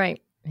 That's right.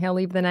 He'll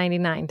leave the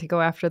 99 to go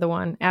after the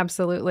one.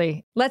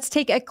 Absolutely. Let's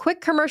take a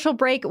quick commercial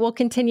break. We'll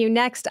continue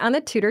next on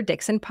the Tudor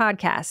Dixon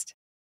podcast.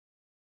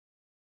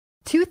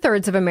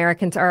 2/3 of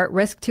Americans are at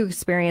risk to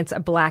experience a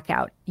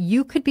blackout.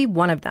 You could be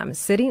one of them,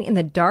 sitting in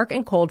the dark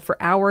and cold for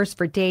hours,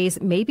 for days,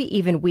 maybe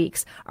even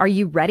weeks. Are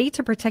you ready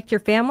to protect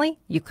your family?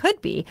 You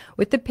could be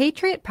with the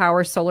Patriot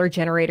Power Solar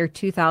Generator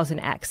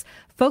 2000X.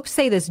 Folks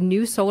say this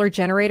new solar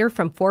generator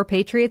from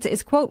 4Patriots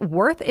is, quote,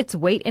 worth its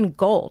weight in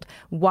gold.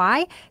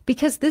 Why?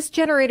 Because this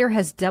generator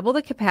has double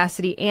the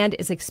capacity and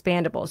is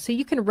expandable, so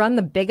you can run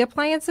the big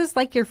appliances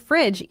like your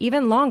fridge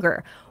even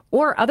longer,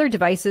 or other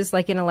devices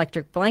like an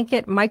electric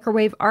blanket,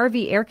 microwave,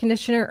 RV air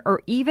conditioner,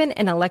 or even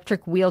an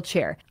electric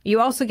wheelchair. You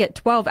also get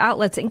 12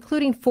 outlets,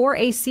 including 4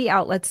 AC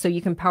outlets, so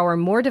you can power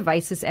more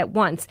devices at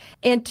once,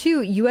 and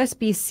 2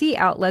 USB-C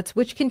outlets,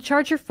 which can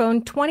charge your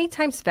phone 20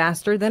 times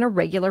faster than a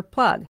regular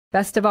plug.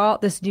 Best of all,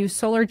 this new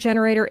solar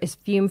generator is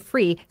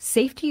fume-free,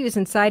 safe to use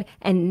inside,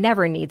 and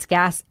never needs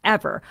gas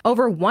ever.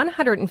 Over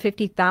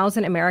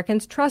 150,000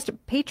 Americans trust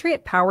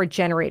Patriot-powered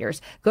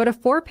generators. Go to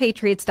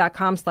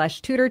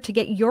 4patriots.com/Tudor to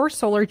get your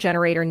solar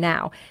generator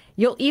now.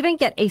 You'll even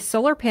get a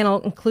solar panel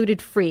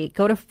included free.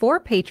 Go to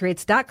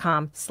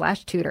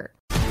 4patriots.com/Tudor.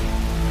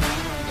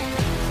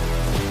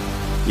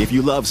 If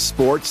you love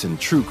sports and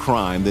true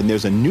crime, then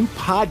there's a new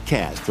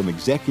podcast from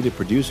executive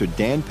producer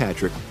Dan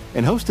Patrick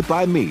and hosted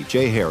by me,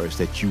 Jay Harris,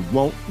 that you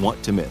won't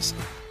want to miss.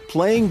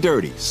 Playing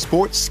Dirty: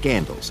 Sports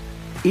Scandals.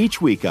 Each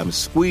week, I'm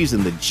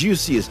squeezing the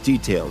juiciest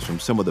details from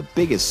some of the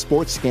biggest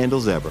sports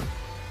scandals ever.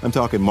 I'm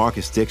talking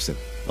Marcus Dixon,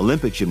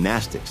 Olympic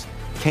gymnastics,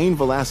 Cain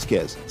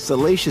Velasquez,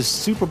 salacious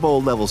Super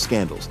Bowl-level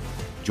scandals.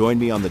 Join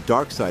me on the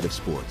dark side of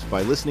sports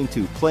by listening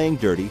to Playing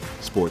Dirty: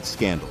 Sports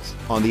Scandals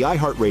on the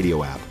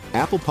iHeartRadio app,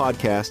 Apple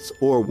Podcasts,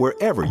 or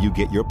wherever you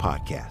get your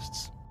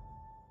podcasts.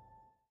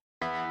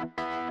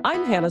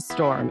 I'm Hannah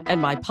Storm,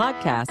 and my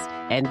podcast,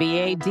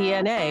 NBA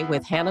DNA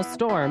with Hannah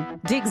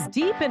Storm, digs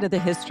deep into the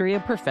history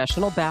of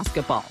professional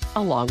basketball,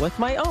 along with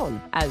my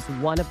own, as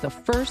one of the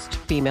first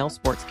female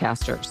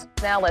sportscasters.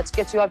 Now let's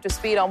get you up to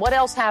speed on what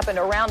else happened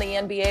around the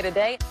NBA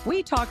today.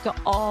 We talk to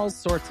all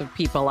sorts of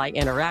people I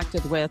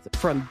interacted with,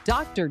 from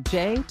Dr.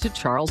 J to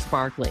Charles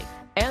Barkley,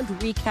 and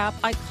recap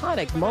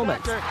iconic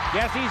moments.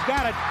 Yes, he's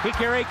got it.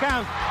 Here he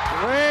comes.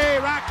 Way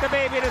rock the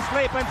baby to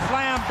sleep and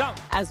slam dunk.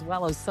 As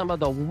well as some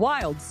of the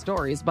wild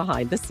stories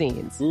behind the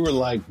scenes. We were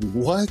like,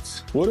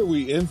 what? What are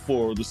we in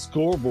for? The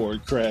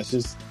scoreboard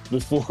crashes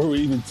before we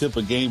even tip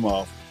a game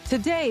off.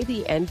 Today,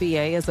 the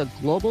NBA is a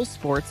global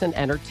sports and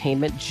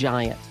entertainment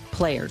giant.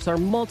 Players are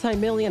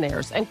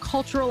multimillionaires and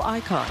cultural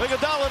icons.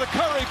 Iguodala to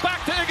Curry,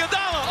 back to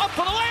Iguodala, up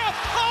for the layup.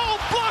 Oh,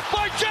 blocked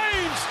by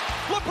James.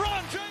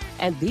 LeBron James.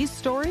 And these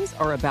stories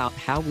are about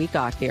how we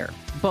got here,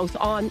 both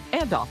on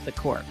and off the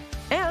court.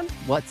 And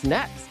what's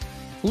next?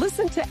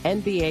 Listen to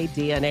NBA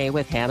DNA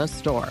with Hannah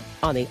Storm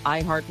on the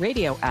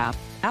iHeartRadio app,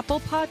 Apple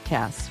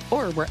Podcasts,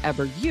 or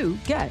wherever you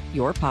get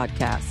your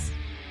podcasts.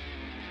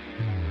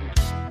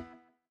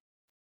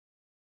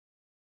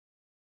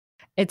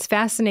 It's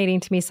fascinating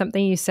to me.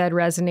 Something you said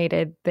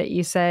resonated, that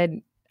you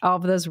said all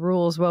of those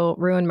rules will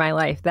ruin my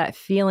life. That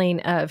feeling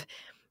of,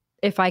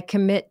 if I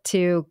commit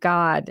to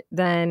God,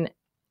 then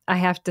I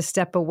have to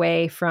step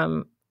away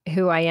from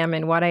who I am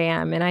and what I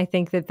am. And I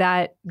think that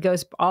that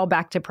goes all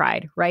back to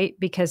pride, right?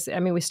 Because,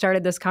 I mean, we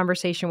started this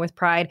conversation with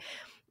pride,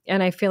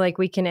 and I feel like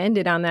we can end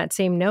it on that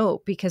same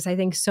note, because I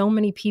think so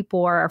many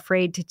people are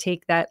afraid to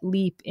take that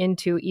leap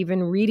into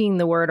even reading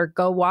the word or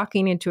go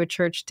walking into a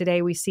church.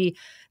 Today, we see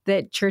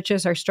that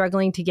churches are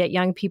struggling to get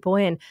young people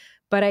in.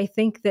 But I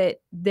think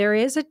that there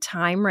is a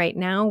time right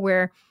now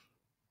where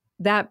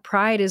that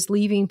pride is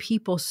leaving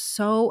people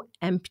so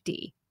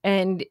empty.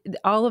 And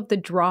all of the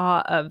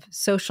draw of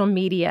social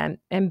media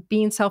and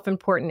being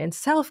self-important and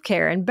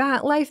self-care and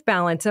life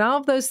balance and all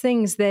of those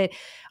things that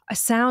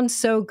sound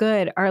so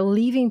good are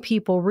leaving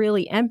people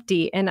really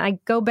empty. And I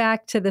go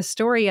back to the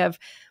story of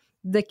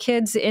the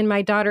kids in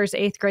my daughter's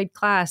 8th grade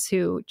class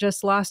who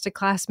just lost a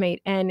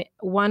classmate. And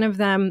one of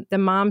them, the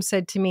mom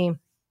said to me,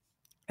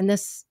 and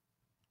this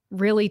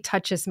really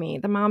touches me.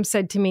 The mom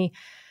said to me,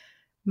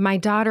 my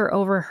daughter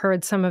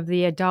overheard some of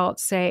the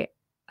adults say,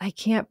 I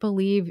can't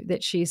believe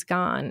that she's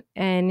gone.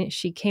 And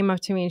she came up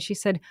to me and she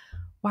said,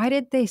 why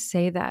did they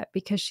say that?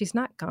 Because she's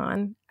not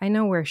gone. I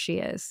know where she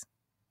is.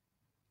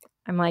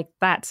 I'm like,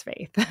 that's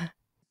faith.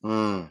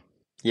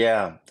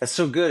 Yeah, that's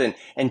so good.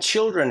 And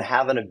children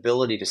have an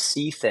ability to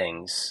see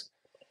things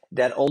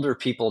that older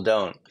people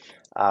don't.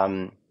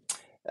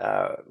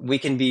 We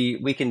can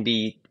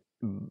be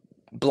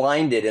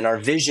blinded, and our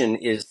vision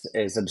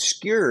is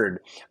obscured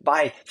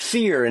by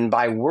fear and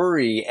by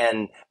worry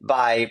and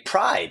by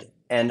pride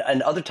and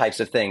other types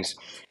of things.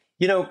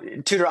 You know,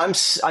 Tudor, I'm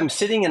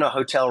sitting in a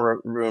hotel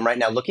room right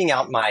now, looking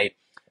out my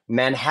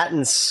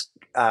Manhattan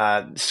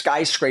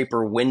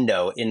skyscraper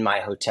window in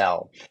my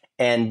hotel.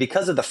 And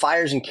because of the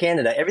fires in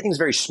Canada, everything's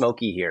very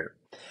smoky here.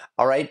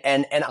 All right.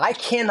 And I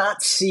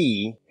cannot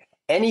see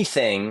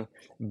anything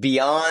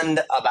beyond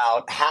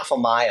about half a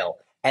mile.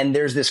 And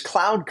there's this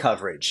cloud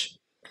coverage.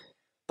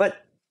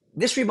 But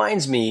this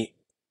reminds me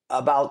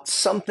about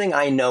something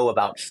I know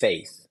about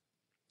faith.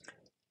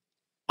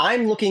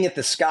 I'm looking at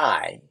the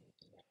sky,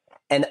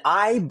 and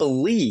I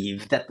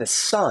believe that the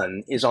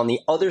sun is on the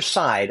other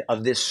side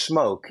of this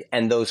smoke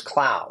and those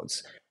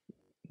clouds,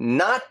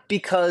 not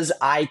because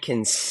I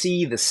can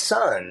see the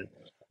sun,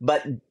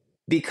 but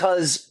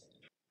because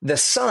the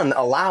sun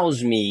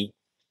allows me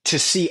to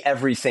see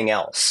everything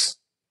else.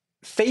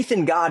 Faith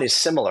in God is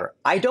similar.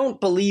 I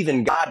don't believe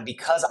in God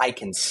because I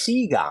can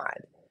see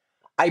God.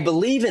 I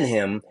believe in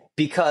him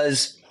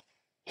because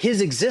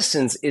his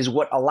existence is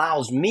what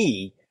allows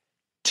me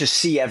to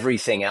see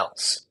everything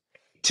else,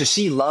 to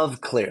see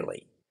love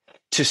clearly,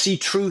 to see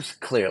truth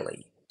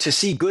clearly, to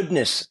see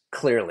goodness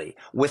clearly.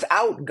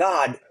 Without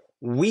God,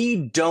 we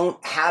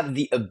don't have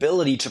the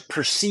ability to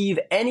perceive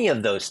any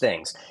of those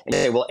things. And you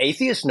say, well,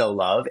 atheists know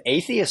love.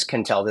 Atheists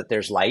can tell that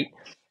there's light.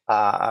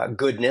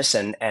 goodness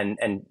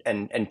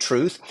and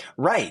truth.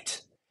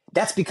 Right.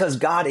 That's because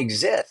God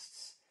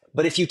exists.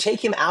 But if you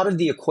take him out of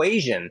the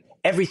equation,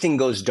 everything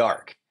goes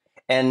dark.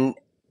 And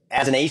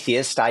as an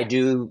atheist, I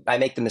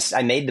made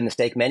the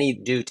mistake many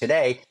do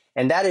today,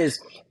 and that is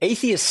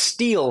atheists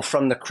steal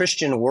from the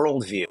Christian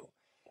worldview.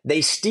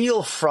 They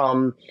steal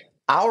from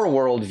our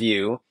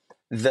worldview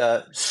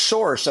the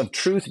source of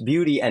truth,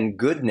 beauty, and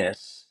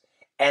goodness,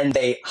 and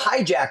they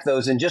hijack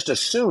those and just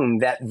assume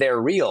that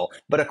they're real.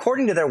 But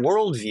according to their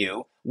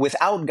worldview,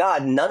 without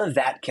God, none of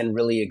that can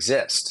really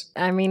exist.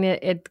 I mean,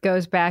 it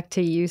goes back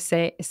to you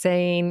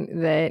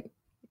saying that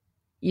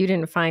you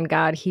didn't find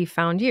God, he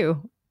found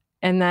you.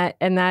 And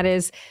that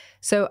is,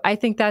 so I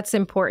think that's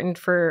important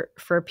for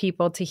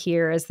people to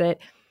hear, is that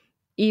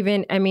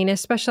even, I mean,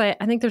 especially,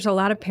 I think there's a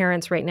lot of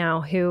parents right now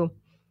who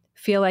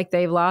feel like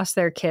they've lost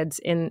their kids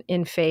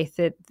in faith.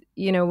 That,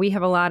 you know, we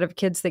have a lot of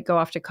kids that go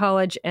off to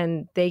college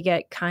and they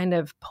get kind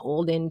of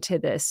pulled into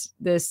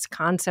this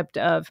concept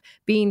of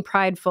being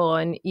prideful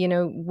and, you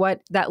know,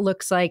 what that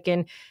looks like,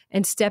 and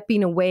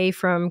stepping away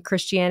from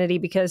Christianity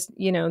because,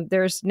 you know,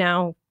 there's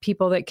now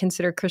people that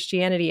consider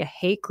Christianity a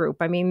hate group.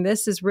 I mean,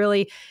 this is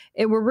we're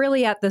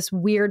really at this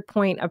weird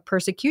point of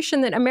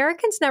persecution that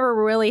Americans never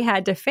really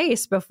had to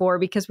face before,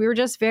 because we were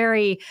just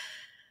very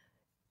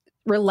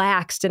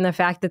relaxed in the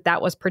fact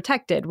that was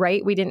protected,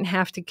 right? We didn't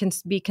have to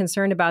be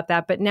concerned about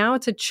that. But now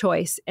it's a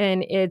choice,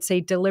 and it's a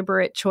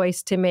deliberate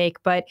choice to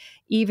make. But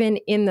even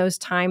in those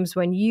times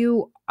when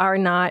you are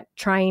not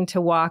trying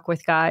to walk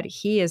with God,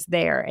 he is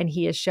there and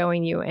he is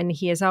showing you, and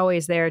he is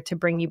always there to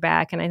bring you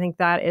back. And I think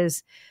that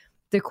is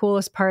the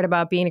coolest part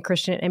about being a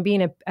Christian and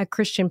being a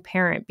Christian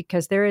parent,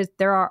 because there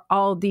are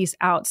all these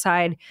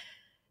outside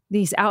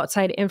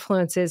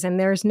influences, and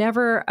there's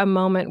never a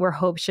moment where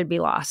hope should be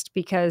lost,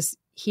 because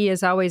he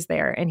is always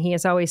there and he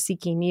is always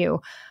seeking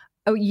you.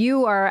 Oh,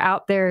 you are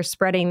out there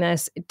spreading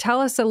this. Tell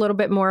us a little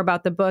bit more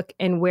about the book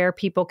and where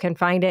people can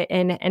find it,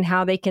 and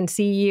how they can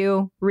see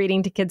you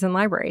reading to kids in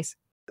libraries.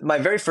 My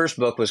very first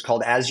book was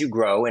called As You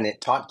Grow, and it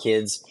taught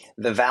kids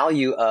the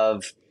value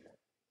of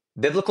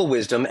biblical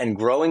wisdom and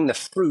growing the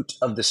fruit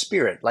of the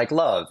Spirit, like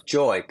love,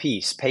 joy,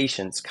 peace,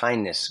 patience,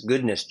 kindness,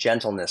 goodness,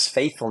 gentleness,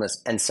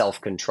 faithfulness, and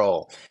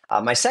self-control.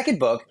 My second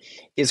book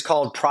is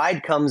called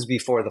Pride Comes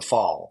Before the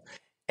Fall.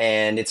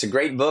 And it's a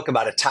great book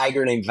about a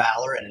tiger named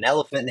Valor and an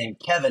elephant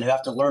named Kevin who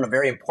have to learn a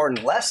very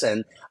important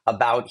lesson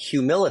about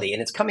humility.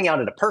 And it's coming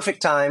out at a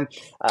perfect time,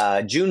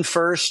 June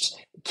 1st.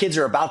 Kids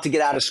are about to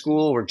get out of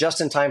school. We're just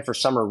in time for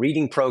summer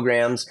reading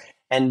programs.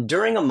 And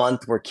during a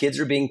month where kids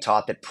are being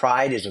taught that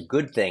pride is a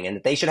good thing and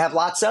that they should have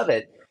lots of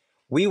it,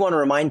 we want to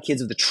remind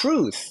kids of the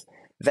truth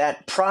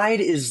that pride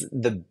is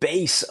the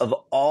base of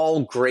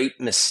all great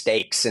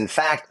mistakes. In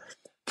fact,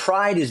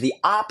 pride is the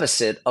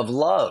opposite of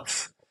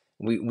love.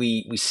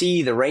 We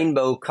see the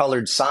rainbow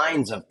colored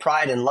signs of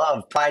pride and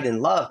love,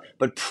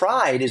 but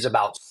pride is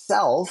about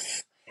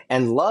self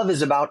and love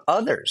is about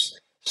others.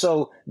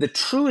 So the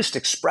truest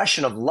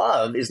expression of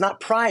love is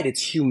not pride,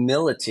 it's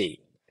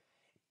humility.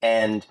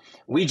 And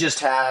we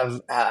just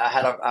have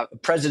had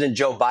President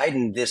Joe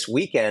Biden this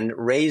weekend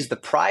raise the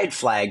pride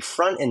flag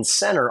front and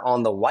center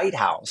on the White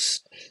House.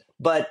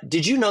 But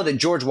did you know that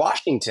George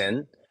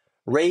Washington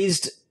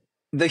raised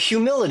the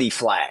humility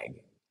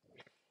flag?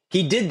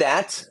 He did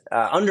that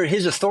under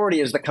his authority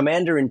as the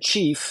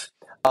commander-in-chief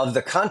of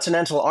the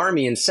Continental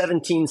Army in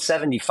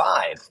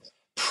 1775,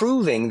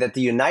 proving that the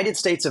United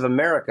States of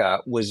America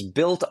was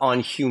built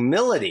on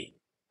humility,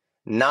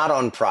 not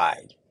on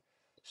pride.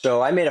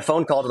 So I made a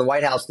phone call to the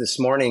White House this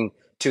morning,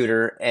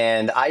 Tudor,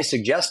 and I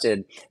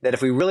suggested that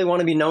if we really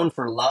want to be known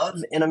for love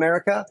in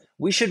America,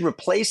 we should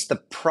replace the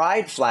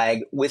pride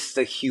flag with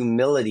the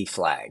humility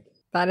flag.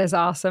 That is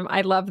awesome.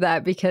 I love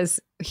that, because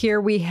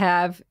here we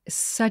have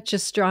such a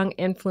strong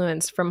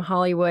influence from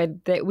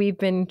Hollywood that we've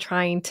been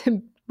trying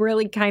to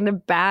really kind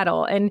of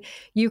battle. And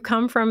you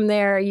come from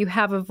there, you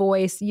have a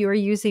voice, you are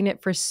using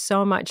it for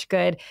so much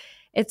good.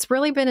 It's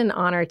really been an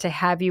honor to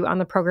have you on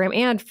the program.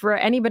 And for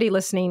anybody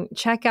listening,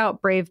 check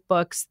out Brave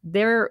Books.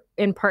 They're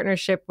in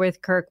partnership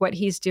with Kirk, what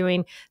he's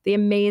doing, the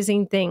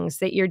amazing things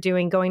that you're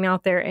doing, going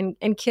out there, and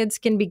kids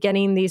can be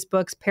getting these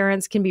books,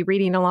 parents can be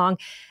reading along.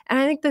 And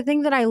I think the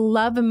thing that I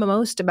love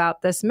most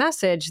about this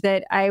message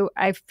that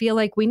I feel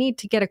like we need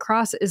to get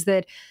across is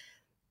that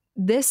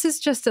this is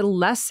just a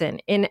lesson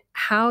in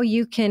how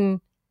you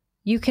can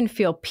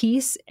feel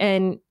peace.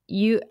 And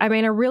I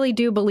really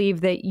do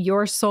believe that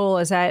your soul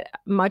is at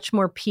much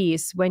more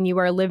peace when you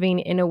are living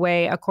in a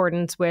way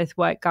accordance with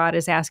what God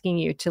is asking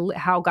you to,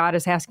 how God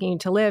is asking you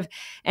to live.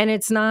 And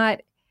it's not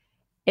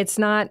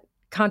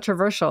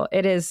controversial.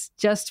 It is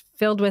just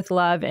filled with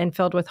love and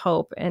filled with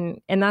hope. And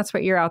that's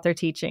what you're out there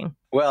teaching.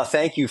 Well,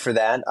 thank you for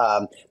that.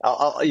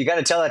 You got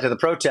to tell that to the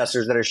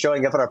protesters that are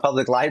showing up at our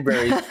public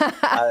libraries.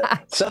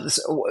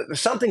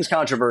 Something's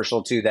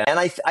controversial to them. And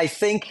I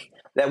think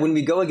that when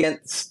we go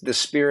against the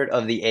spirit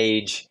of the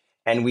age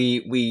and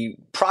we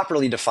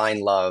properly define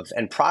love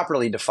and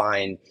properly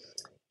define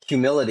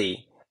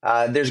humility,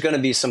 there's going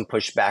to be some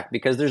pushback,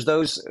 because there's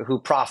those who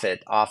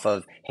profit off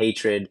of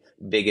hatred,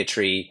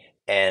 bigotry,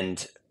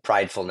 and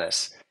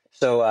pridefulness.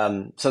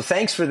 So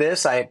thanks for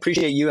this. I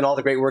appreciate you and all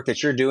the great work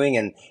that you're doing.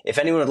 And if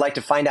anyone would like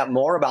to find out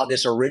more about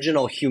this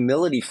original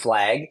humility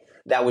flag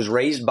that was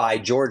raised by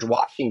George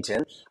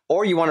Washington,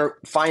 or you want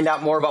to find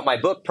out more about my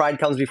book, Pride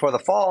Comes Before the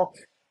Fall,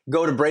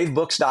 go to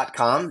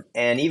bravebooks.com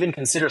and even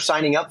consider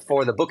signing up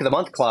for the Book of the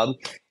Month Club.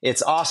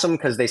 It's awesome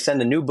because they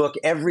send a new book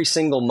every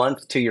single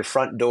month to your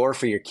front door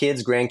for your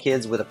kids,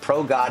 grandkids with a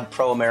pro-God,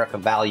 pro-America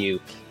value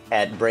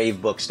at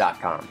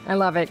bravebooks.com. I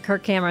love it.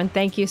 Kirk Cameron,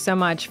 thank you so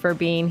much for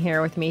being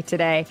here with me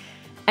today.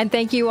 And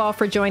thank you all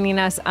for joining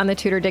us on the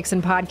Tudor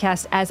Dixon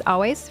podcast. As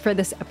always, for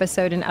this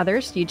episode and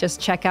others, you just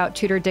check out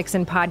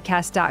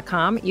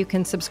TudorDixonPodcast.com. You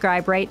can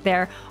subscribe right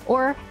there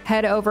or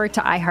head over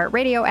to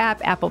iHeartRadio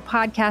app, Apple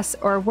Podcasts,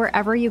 or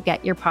wherever you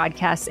get your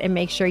podcasts. And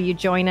make sure you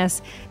join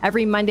us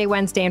every Monday,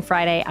 Wednesday, and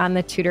Friday on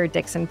the Tudor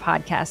Dixon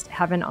podcast.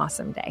 Have an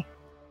awesome day.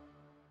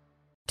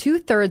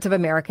 2/3 of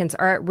Americans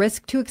are at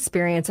risk to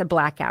experience a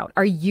blackout.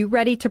 Are you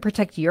ready to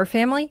protect your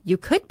family? You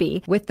could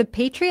be with the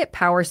Patriot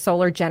Power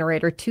Solar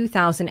Generator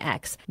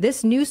 2000X.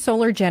 This new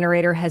solar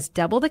generator has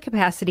double the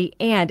capacity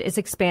and is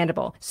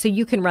expandable, so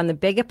you can run the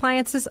big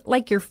appliances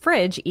like your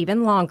fridge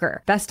even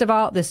longer. Best of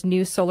all, this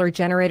new solar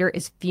generator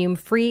is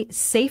fume-free,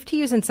 safe to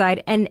use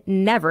inside, and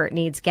never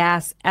needs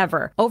gas,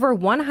 ever. Over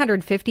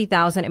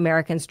 150,000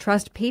 Americans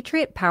trust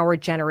Patriot Power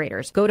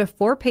generators. Go to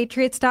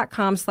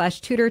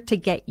 4patriots.com/Tudor to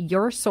get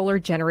your solar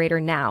generator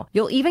now.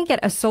 You'll even get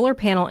a solar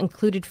panel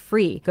included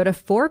free. Go to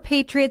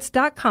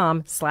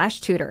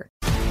 4patriots.com/Tudor.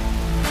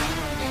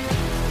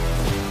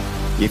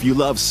 If you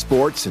love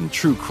sports and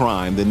true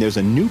crime, then there's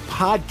a new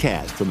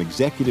podcast from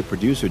executive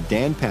producer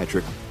Dan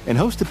Patrick and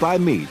hosted by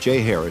me, Jay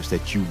Harris,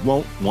 that you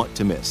won't want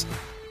to miss.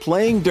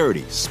 Playing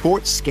Dirty: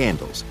 Sports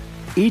Scandals.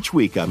 Each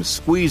week, I'm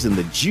squeezing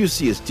the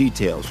juiciest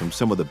details from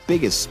some of the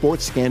biggest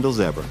sports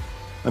scandals ever.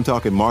 I'm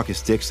talking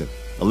Marcus Dixon,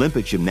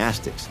 Olympic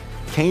gymnastics,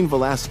 Cain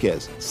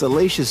Velasquez,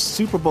 salacious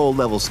Super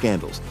Bowl-level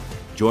scandals.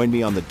 Join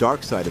me on the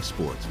dark side of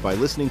sports by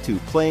listening to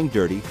Playing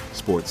Dirty: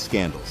 Sports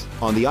Scandals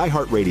on the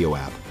iHeartRadio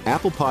app,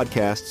 Apple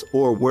Podcasts,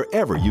 or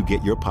wherever you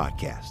get your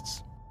podcasts.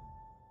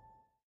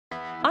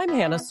 I'm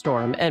Hannah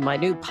Storm, and my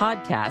new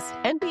podcast,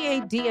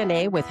 NBA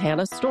DNA with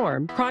Hannah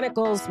Storm,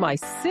 chronicles my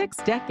 6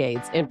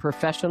 decades in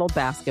professional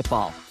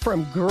basketball.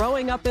 From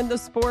growing up in the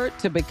sport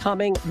to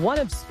becoming one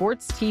of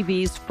sports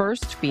TV's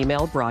first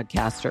female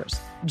broadcasters.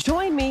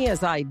 Join me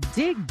as I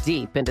dig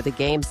deep into the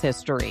game's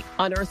history,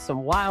 unearth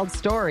some wild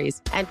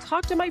stories, and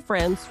talk to my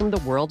friends from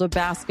the world of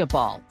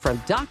basketball, from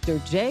Dr.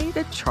 J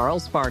to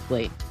Charles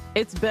Barkley.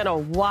 It's been a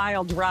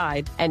wild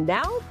ride, and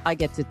now I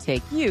get to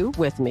take you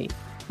with me.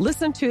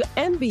 Listen to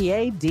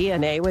NBA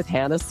DNA with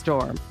Hannah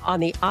Storm on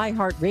the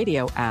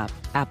iHeartRadio app,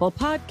 Apple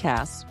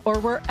Podcasts, or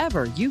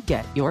wherever you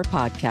get your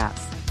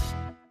podcasts.